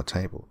candles on the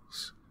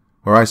tables,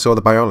 where I saw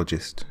the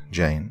biologist,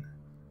 Jane,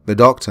 the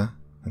doctor,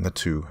 and the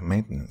 2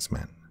 maintenance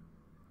men.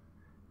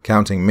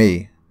 Counting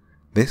me,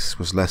 this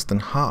was less than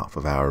half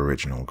of our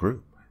original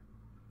group.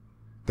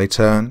 They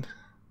turned,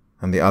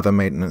 and the other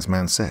maintenance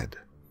man said,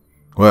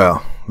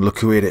 "Well, look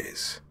who it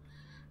is.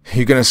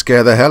 You're going to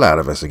scare the hell out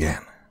of us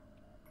again."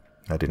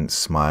 I didn't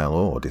smile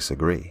or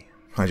disagree.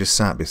 I just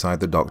sat beside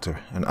the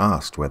doctor and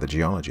asked where the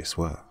geologists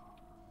were.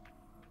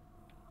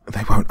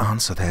 "They won't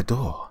answer their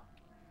door,"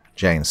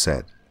 Jane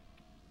said,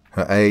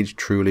 her age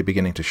truly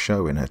beginning to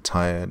show in her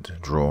tired,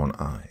 drawn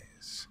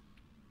eyes.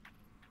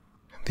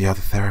 "The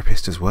other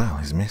therapist as well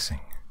is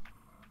missing."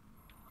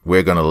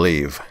 "We're going to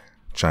leave,"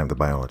 chimed the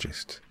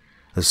biologist,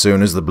 "as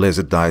soon as the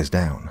blizzard dies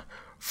down.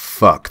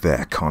 Fuck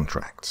their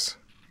contracts."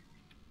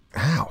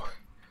 "How?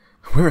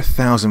 We're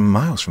 1,000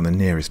 miles from the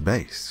nearest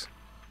base."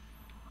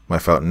 I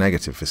felt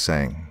negative for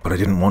saying, but I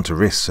didn't want to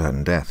risk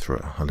certain death for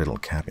a little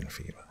cabin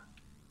fever.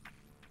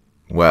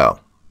 "Well,"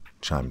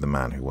 chimed the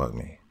man who woke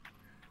me,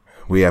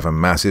 "we have a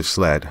massive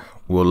sled.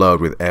 We'll load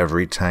with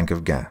every tank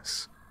of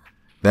gas.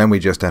 Then we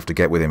just have to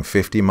get within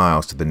 50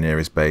 miles to the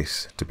nearest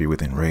base to be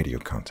within radio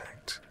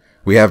contact.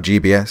 We have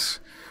GPS,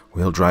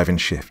 we'll drive in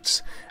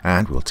shifts,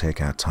 and we'll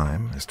take our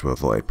time as to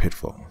avoid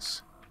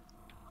pitfalls."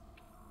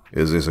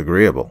 "Is this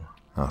agreeable?"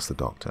 asked the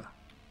doctor.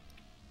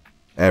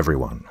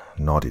 Everyone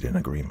nodded in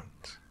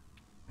agreement.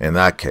 "In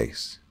that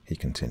case," he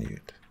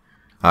continued,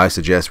 "I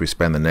suggest we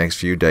spend the next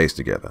few days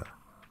together,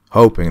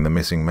 hoping the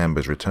missing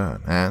members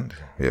return, and,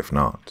 if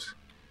not,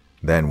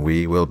 then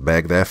we will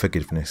beg their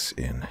forgiveness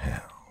in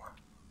hell."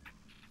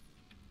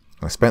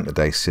 I spent the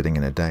day sitting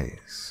in a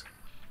daze.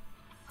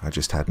 I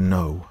just had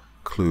no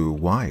clue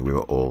why we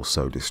were all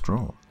so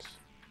distraught.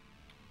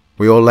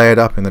 We all layered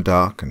up in the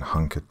dark and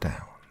hunkered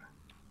down.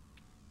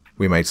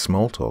 We made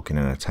small talk in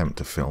an attempt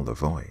to fill the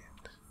void.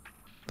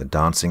 The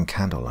dancing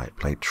candlelight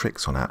played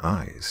tricks on our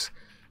eyes,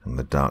 and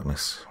the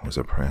darkness was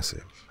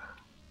oppressive.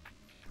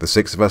 The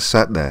 6 of us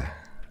sat there,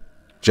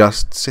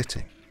 just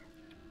sitting,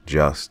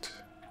 just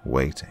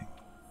waiting.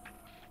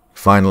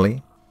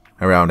 Finally,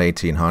 around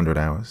 1800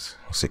 hours,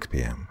 6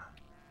 p.m.,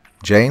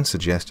 Jane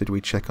suggested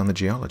we check on the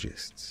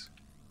geologists.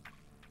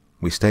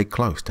 We stayed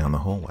close down the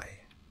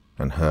hallway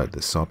and heard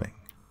the sobbing.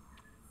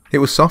 It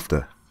was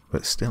softer,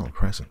 but still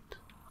present.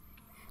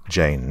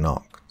 Jane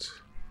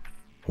knocked,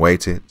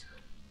 waited,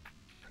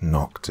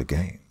 knocked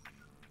again.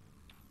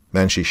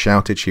 Then she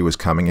shouted she was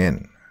coming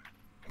in,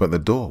 but the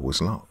door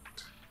was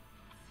locked.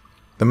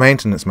 The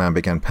maintenance man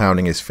began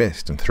pounding his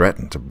fist and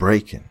threatened to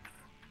break in.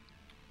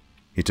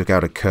 He took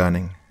out a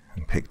kerning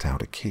and picked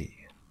out a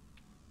key.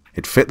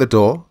 It fit the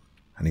door,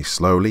 and he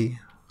slowly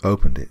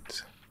opened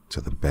it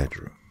to the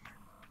bedroom.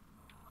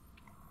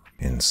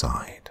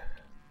 Inside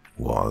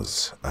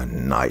was a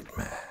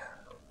nightmare.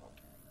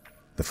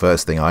 The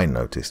first thing I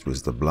noticed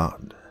was the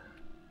blood.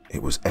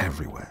 It was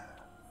everywhere.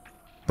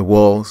 The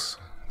walls,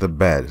 the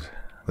bed,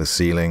 the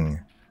ceiling,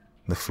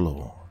 the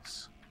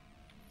floors.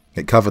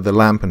 It covered the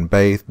lamp and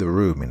bathed the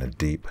room in a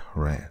deep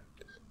red.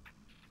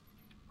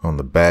 On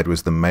the bed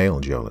was the male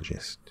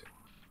geologist.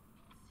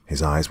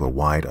 His eyes were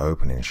wide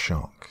open in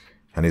shock,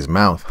 and his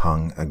mouth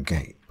hung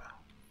agape.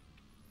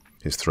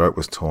 His throat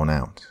was torn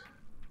out,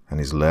 and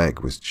his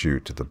leg was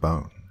chewed to the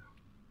bone.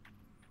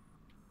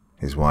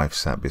 His wife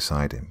sat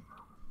beside him,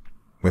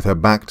 with her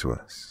back to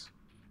us.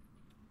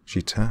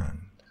 She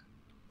turned,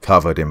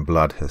 covered in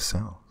blood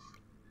herself.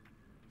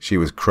 She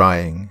was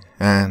crying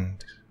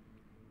and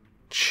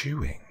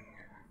chewing.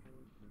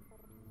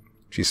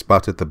 She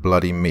sputtered the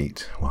bloody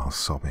meat while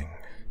sobbing.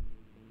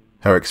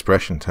 Her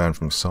expression turned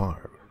from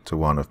sorrow to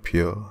one of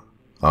pure,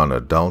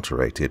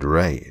 unadulterated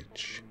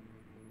rage.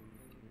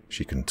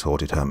 She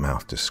contorted her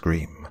mouth to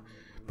scream,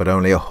 but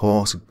only a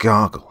hoarse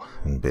gargle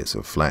and bits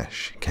of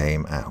flesh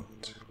came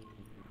out.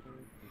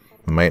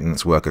 The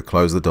maintenance worker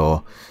closed the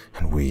door,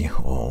 and we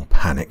all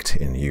panicked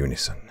in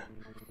unison.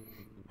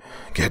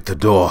 "Get the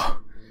door,"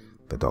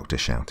 the doctor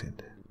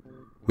shouted.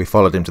 We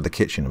followed him to the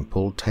kitchen and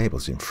pulled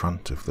tables in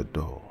front of the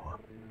door.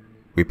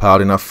 We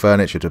piled enough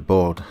furniture to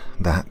board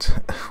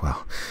that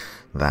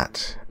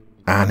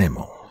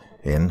animal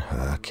in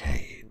her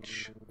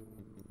cage.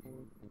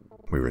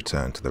 We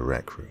returned to the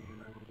rec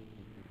room.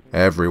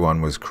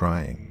 Everyone was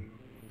crying,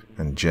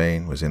 and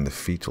Jane was in the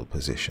fetal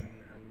position,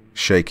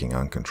 shaking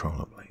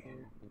uncontrollably.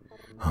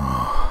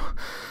 "Oh,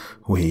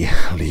 we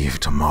leave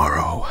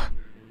tomorrow,"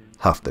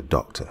 huffed the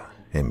doctor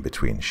in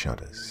between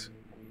shudders.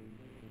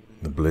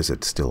 The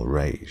blizzard still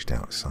raged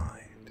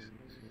outside.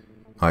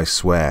 I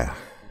swear,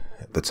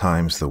 at the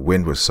times the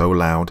wind was so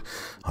loud,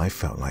 I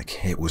felt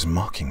like it was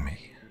mocking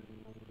me.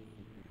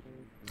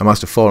 I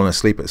must have fallen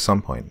asleep at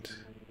some point,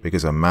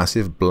 because a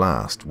massive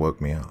blast woke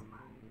me up.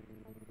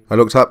 I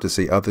looked up to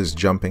see others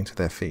jumping to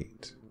their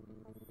feet.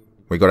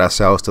 We got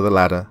ourselves to the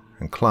ladder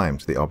and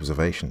climbed to the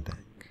observation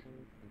deck.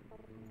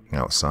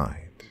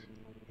 Outside,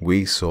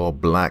 we saw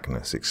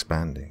blackness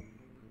expanding,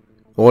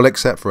 all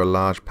except for a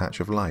large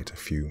patch of light a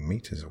few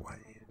meters away.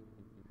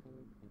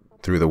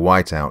 Through the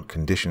whiteout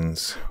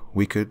conditions,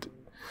 we could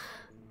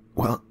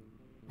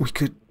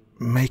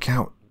make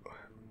out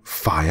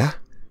fire.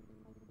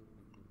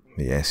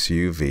 The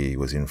SUV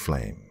was in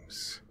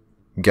flames,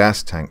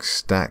 gas tanks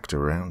stacked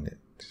around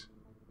it.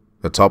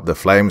 Atop the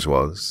flames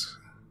was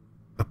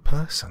a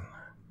person.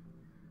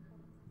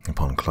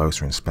 Upon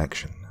closer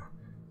inspection,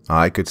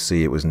 I could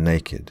see it was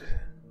naked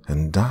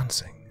and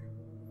dancing.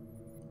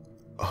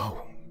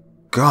 Oh,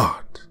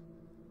 God!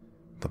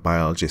 The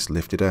biologist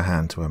lifted her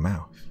hand to her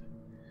mouth.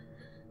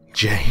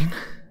 Jane?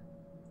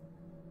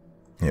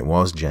 It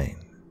was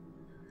Jane.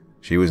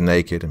 She was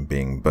naked and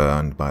being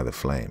burned by the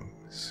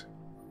flames.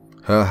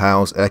 Her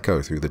howls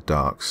echoed through the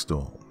dark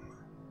storm.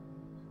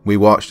 We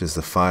watched as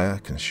the fire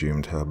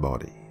consumed her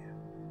body.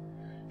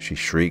 She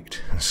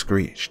shrieked and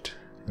screeched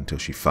until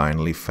she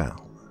finally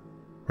fell,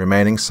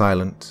 remaining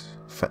silent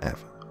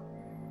forever.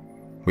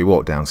 We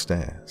walked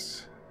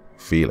downstairs,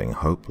 feeling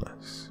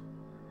hopeless.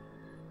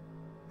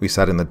 We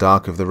sat in the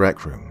dark of the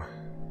rec room,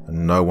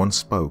 and no one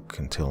spoke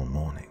until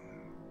morning.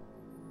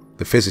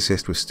 The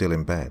physicist was still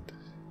in bed.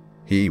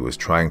 He was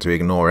trying to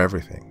ignore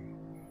everything,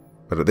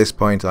 but at this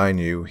point I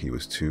knew he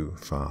was too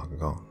far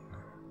gone.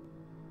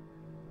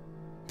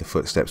 The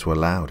footsteps were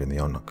loud in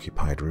the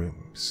unoccupied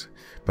rooms,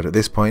 but at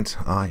this point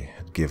I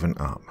had given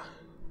up.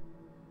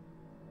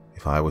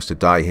 If I was to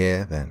die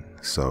here, then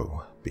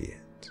so be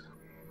it.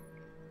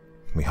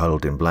 We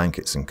huddled in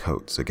blankets and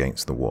coats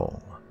against the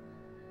wall.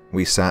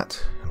 We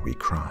sat and we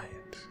cried.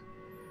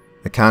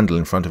 A candle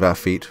in front of our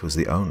feet was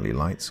the only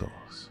light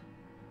source.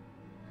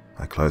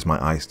 I closed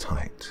my eyes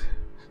tight,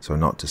 so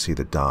not to see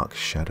the dark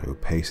shadow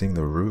pacing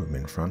the room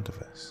in front of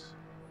us.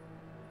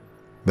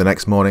 The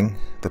next morning,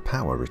 the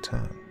power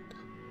returned.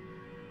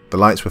 The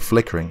lights were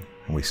flickering,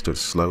 and we stood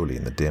slowly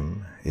in the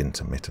dim,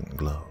 intermittent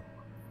glow.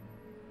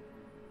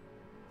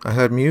 I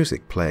heard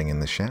music playing in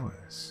the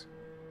showers.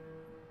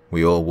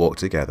 We all walked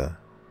together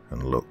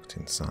and looked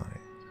inside.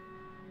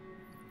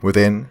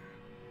 Within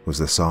was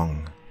the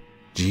song,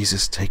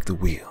 Jesus Take the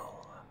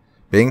Wheel,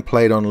 being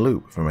played on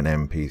loop from an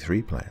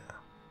MP3 player.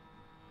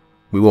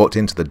 We walked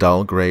into the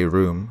dull grey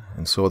room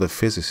and saw the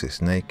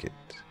physicist naked,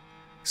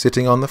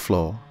 sitting on the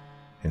floor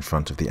in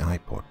front of the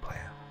iPod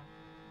player.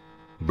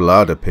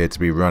 Blood appeared to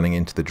be running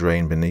into the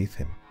drain beneath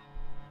him.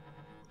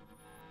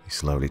 He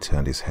slowly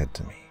turned his head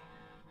to me.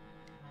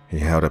 He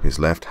held up his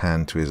left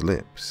hand to his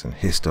lips and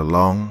hissed a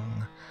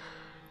long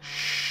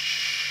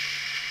shh.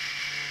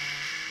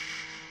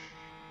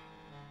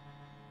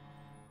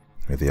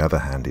 With the other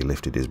hand he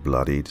lifted his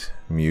bloodied,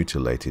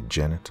 mutilated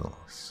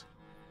genitals.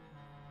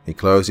 He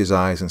closed his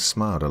eyes and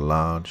smiled a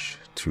large,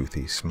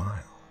 toothy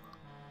smile.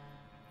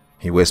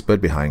 He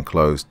whispered behind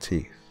closed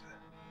teeth,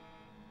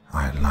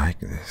 I like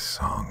this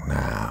song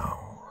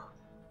now.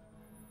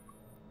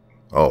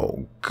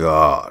 Oh,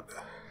 God,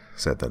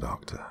 said the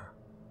doctor.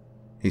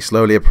 He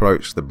slowly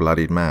approached the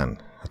bloodied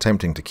man,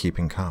 attempting to keep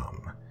him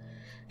calm.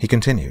 He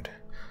continued,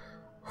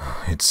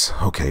 It's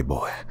okay,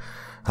 boy.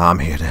 I'm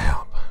here to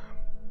help.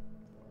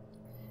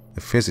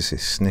 The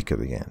physicist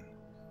snickered again,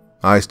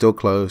 eyes still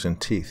closed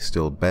and teeth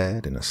still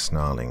bared in a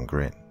snarling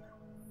grin.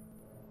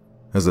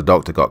 As the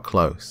doctor got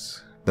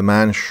close, the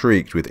man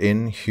shrieked with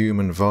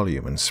inhuman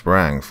volume and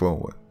sprang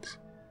forward.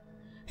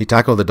 He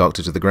tackled the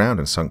doctor to the ground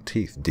and sunk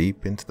teeth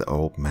deep into the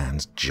old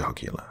man's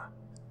jugular.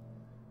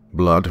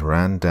 Blood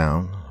ran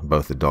down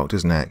both the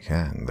doctor's neck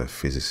and the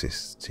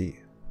physicist's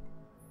teeth.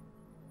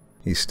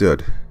 He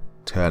stood,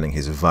 turning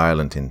his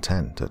violent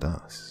intent at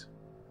us.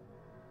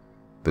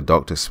 The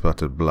doctor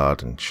sputtered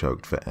blood and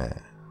choked for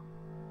air.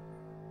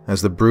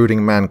 As the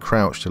brooding man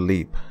crouched to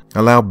leap,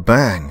 a loud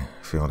bang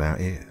filled our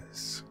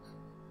ears.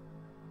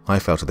 I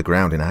fell to the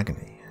ground in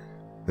agony.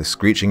 The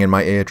screeching in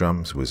my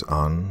eardrums was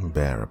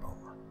unbearable.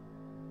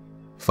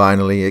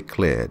 Finally it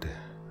cleared,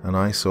 and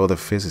I saw the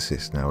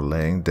physicist now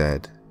laying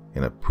dead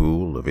in a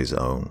pool of his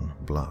own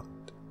blood.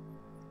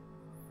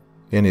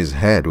 In his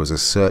head was a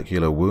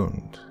circular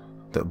wound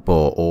that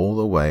bore all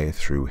the way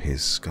through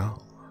his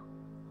skull.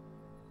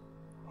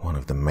 One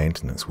of the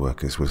maintenance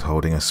workers was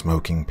holding a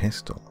smoking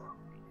pistol.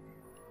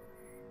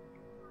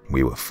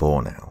 We were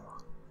 4 now.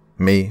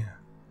 Me,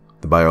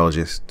 the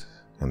biologist,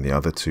 and the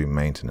other 2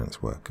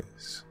 maintenance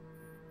workers.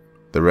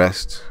 The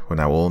rest were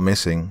now all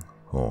missing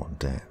or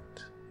dead.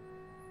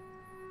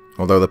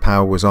 Although the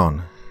power was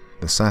on,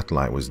 the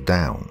satellite was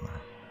down,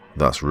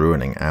 thus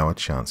ruining our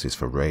chances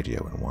for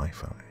radio and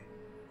Wi-Fi.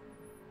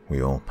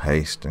 We all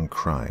paced and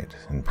cried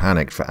and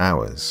panicked for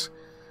hours,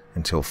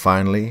 until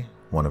finally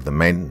one of the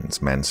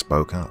maintenance men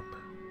spoke up.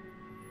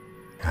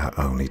 Our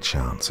only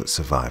chance at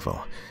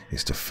survival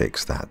is to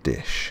fix that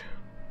dish.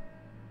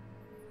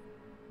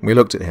 We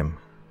looked at him,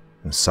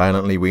 and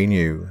silently we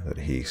knew that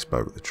he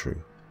spoke the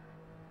truth.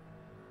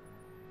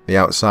 The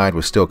outside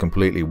was still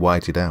completely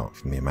whited out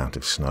from the amount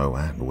of snow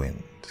and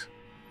wind.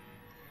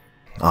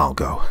 I'll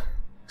go,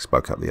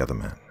 spoke up the other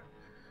man.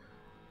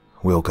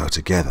 We'll go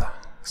together,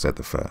 said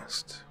the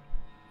first.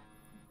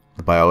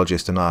 The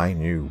biologist and I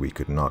knew we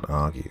could not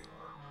argue.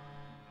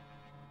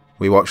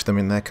 We watched them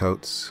in their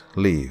coats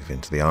leave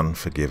into the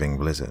unforgiving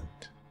blizzard.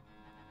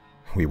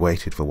 We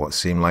waited for what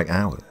seemed like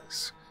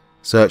hours,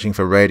 searching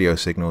for radio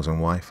signals and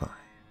Wi-Fi.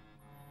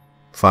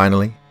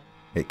 Finally,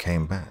 it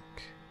came back.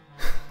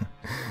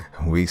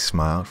 We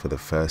smiled for the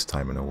first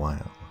time in a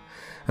while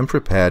and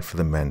prepared for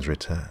the men's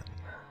return.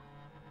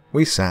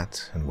 We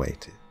sat and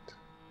waited.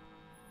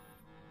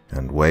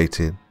 And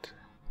waited.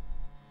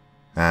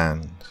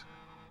 And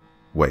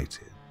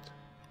waited.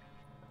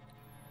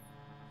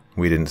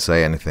 We didn't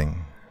say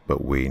anything,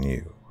 but we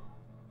knew.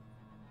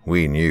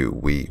 We knew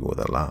we were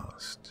the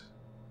last.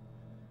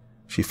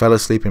 She fell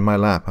asleep in my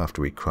lap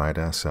after we cried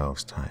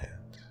ourselves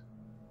tired.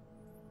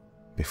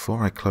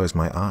 Before I closed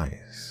my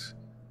eyes,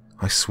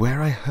 I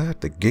swear I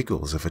heard the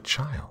giggles of a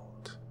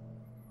child.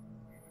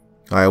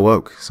 I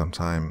awoke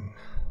sometime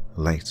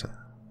later.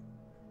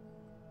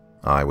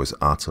 I was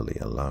utterly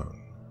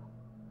alone.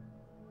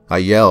 I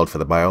yelled for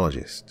the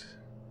biologist.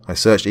 I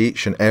searched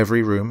each and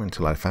every room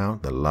until I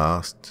found the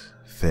last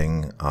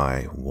thing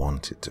I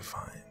wanted to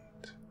find.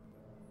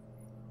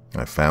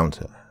 I found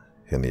her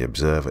in the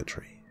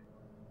observatory.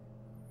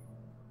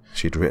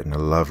 She'd written a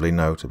lovely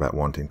note about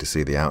wanting to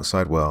see the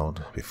outside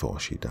world before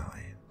she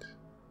died.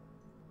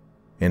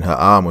 In her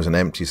arm was an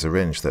empty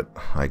syringe that,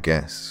 I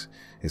guess,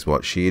 is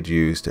what she had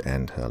used to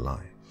end her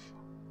life.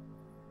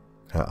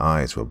 Her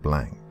eyes were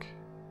blank,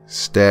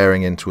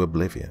 staring into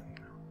oblivion.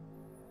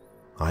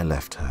 I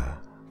left her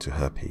to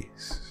her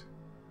peace.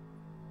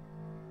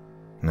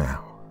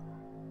 Now,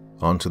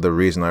 on to the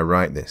reason I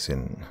write this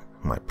in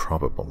my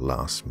probable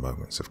last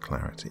moments of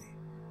clarity.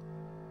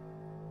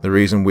 The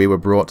reason we were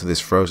brought to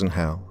this frozen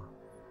hell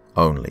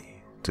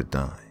only to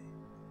die.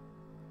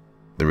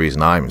 The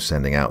reason I'm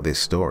sending out this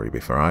story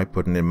before I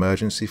put an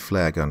emergency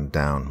flare gun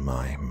down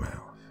my mouth.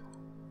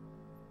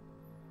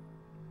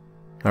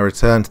 I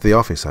returned to the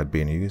office I'd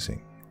been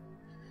using.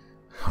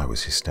 I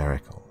was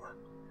hysterical.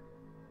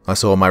 I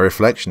saw my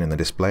reflection in the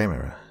display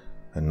mirror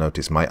and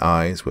noticed my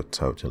eyes were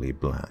totally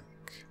black.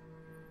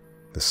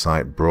 The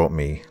sight brought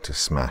me to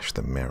smash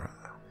the mirror.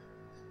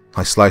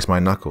 I sliced my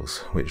knuckles,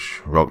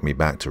 which rocked me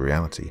back to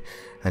reality,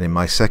 and in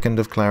my second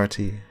of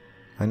clarity,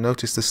 I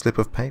noticed the slip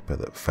of paper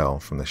that fell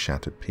from the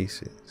shattered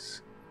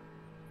pieces.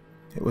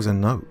 It was a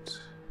note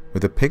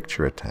with a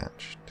picture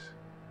attached.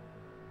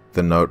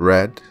 The note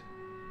read,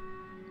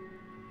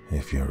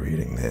 "If you're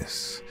reading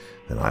this,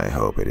 then I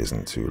hope it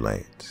isn't too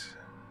late.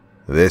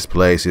 This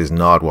place is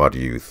not what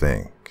you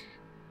think.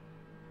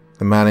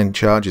 The man in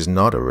charge is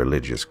not a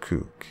religious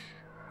kook.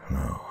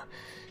 No,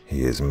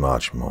 he is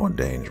much more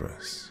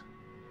dangerous.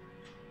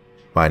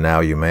 By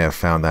now you may have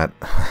found that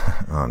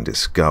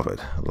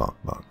undiscovered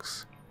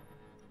lockbox.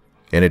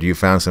 In it you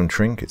found some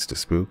trinkets to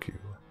spook you.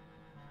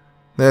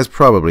 There's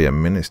probably a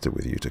minister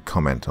with you to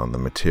comment on the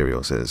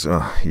materials as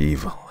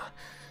evil.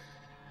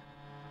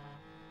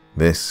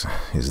 This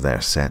is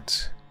their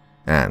set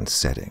and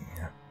setting.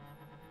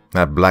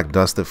 That black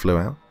dust that flew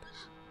out?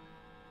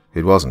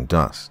 It wasn't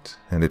dust,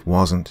 and it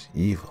wasn't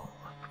evil.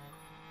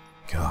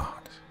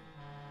 God,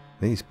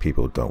 these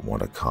people don't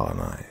want to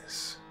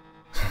colonize.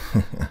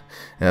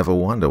 Ever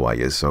wonder why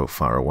you're so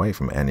far away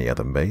from any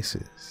other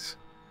bases?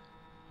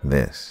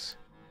 This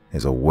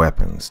is a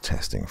weapons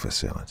testing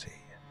facility.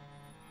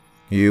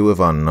 You have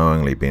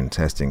unknowingly been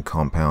testing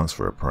compounds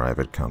for a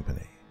private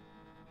company.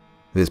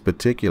 This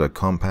particular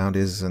compound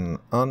is an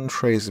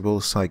untraceable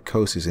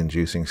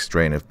psychosis-inducing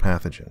strain of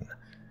pathogen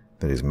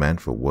that is meant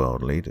for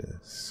world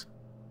leaders.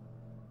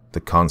 The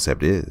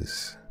concept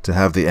is to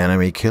have the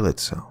enemy kill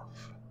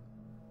itself.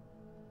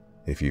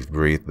 If you've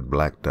breathed the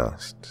black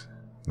dust,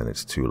 then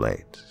it's too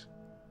late.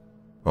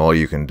 All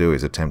you can do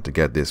is attempt to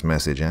get this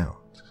message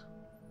out.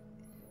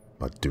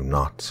 But do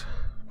not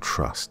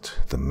trust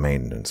the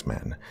maintenance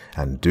men,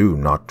 and do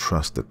not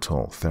trust the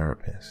tall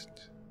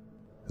therapist.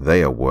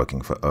 They are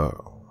working for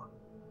Earl.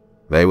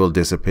 They will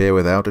disappear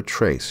without a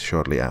trace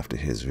shortly after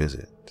his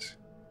visit.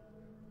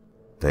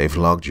 They've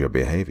logged your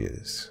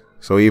behaviors,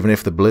 so even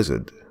if the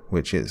blizzard,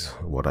 which is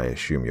what I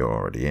assume you're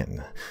already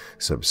in,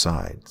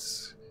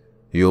 subsides,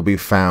 you'll be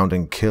found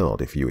and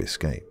killed if you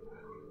escape.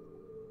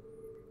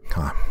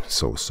 I'm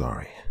so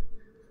sorry.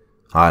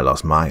 I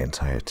lost my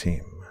entire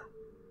team.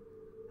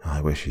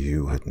 I wish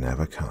you had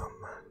never come.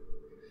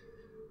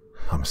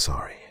 I'm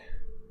sorry.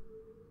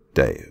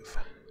 Dave.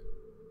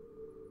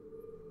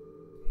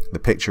 The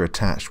picture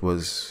attached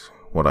was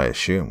what I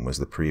assume was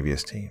the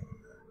previous team.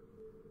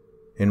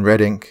 In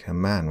red ink, a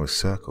man was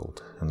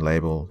circled and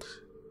labeled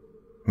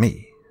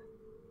me.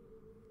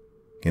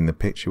 In the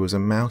picture was a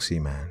mousy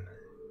man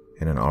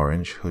in an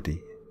orange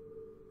hoodie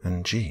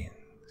and jeans.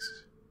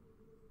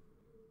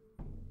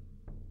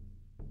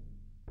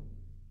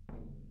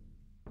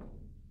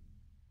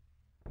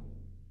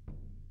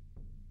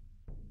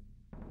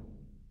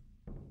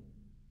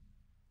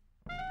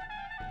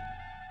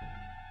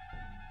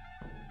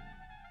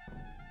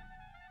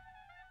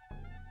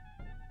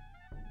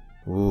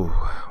 Ooh,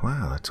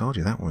 wow, I told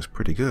you that one was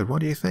pretty good. What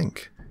do you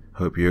think?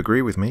 Hope you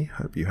agree with me.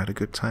 Hope you had a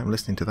good time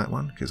listening to that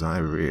one, because I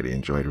really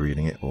enjoyed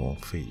reading it all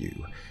for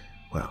you.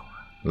 Well,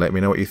 let me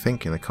know what you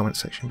think in the comment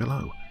section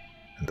below.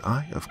 And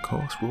I, of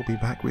course, will be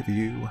back with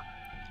you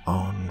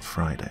on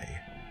Friday.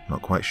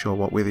 Not quite sure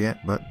what with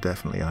yet, but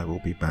definitely I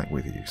will be back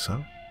with you.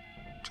 So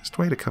just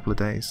wait a couple of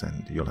days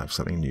and you'll have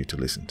something new to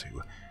listen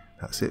to.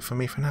 That's it for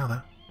me for now,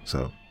 though.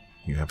 So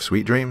you have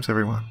sweet dreams,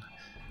 everyone.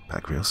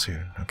 Back real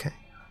soon, okay?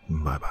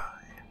 Bye-bye.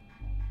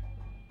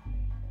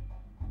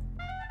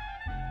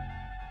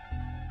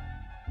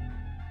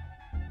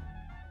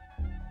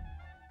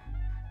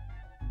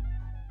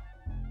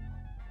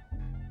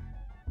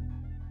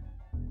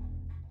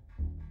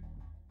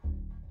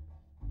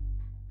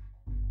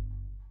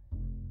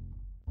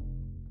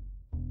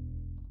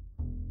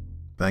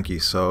 Thank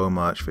you so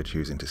much for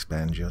choosing to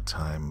spend your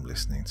time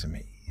listening to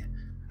me.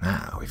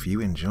 Now, if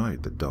you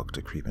enjoyed the Dr.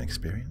 Creepen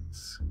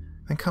experience,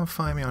 then come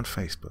find me on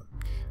Facebook.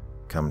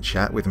 Come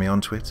chat with me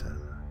on Twitter.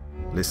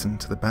 Listen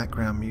to the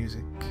background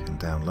music and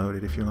download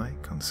it if you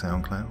like on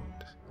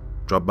SoundCloud.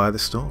 Drop by the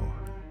store,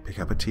 pick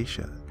up a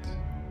t-shirt.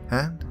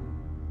 And,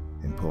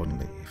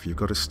 importantly, if you've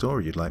got a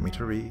story you'd like me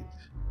to read,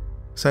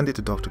 send it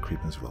to Dr.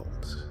 Creepen's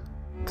Vault,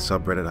 the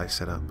subreddit I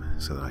set up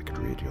so that I could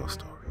read your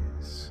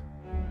stories.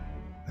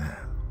 Now,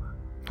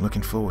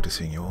 looking forward to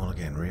seeing you all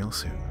again real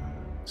soon,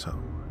 so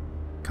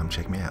come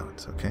check me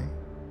out, okay?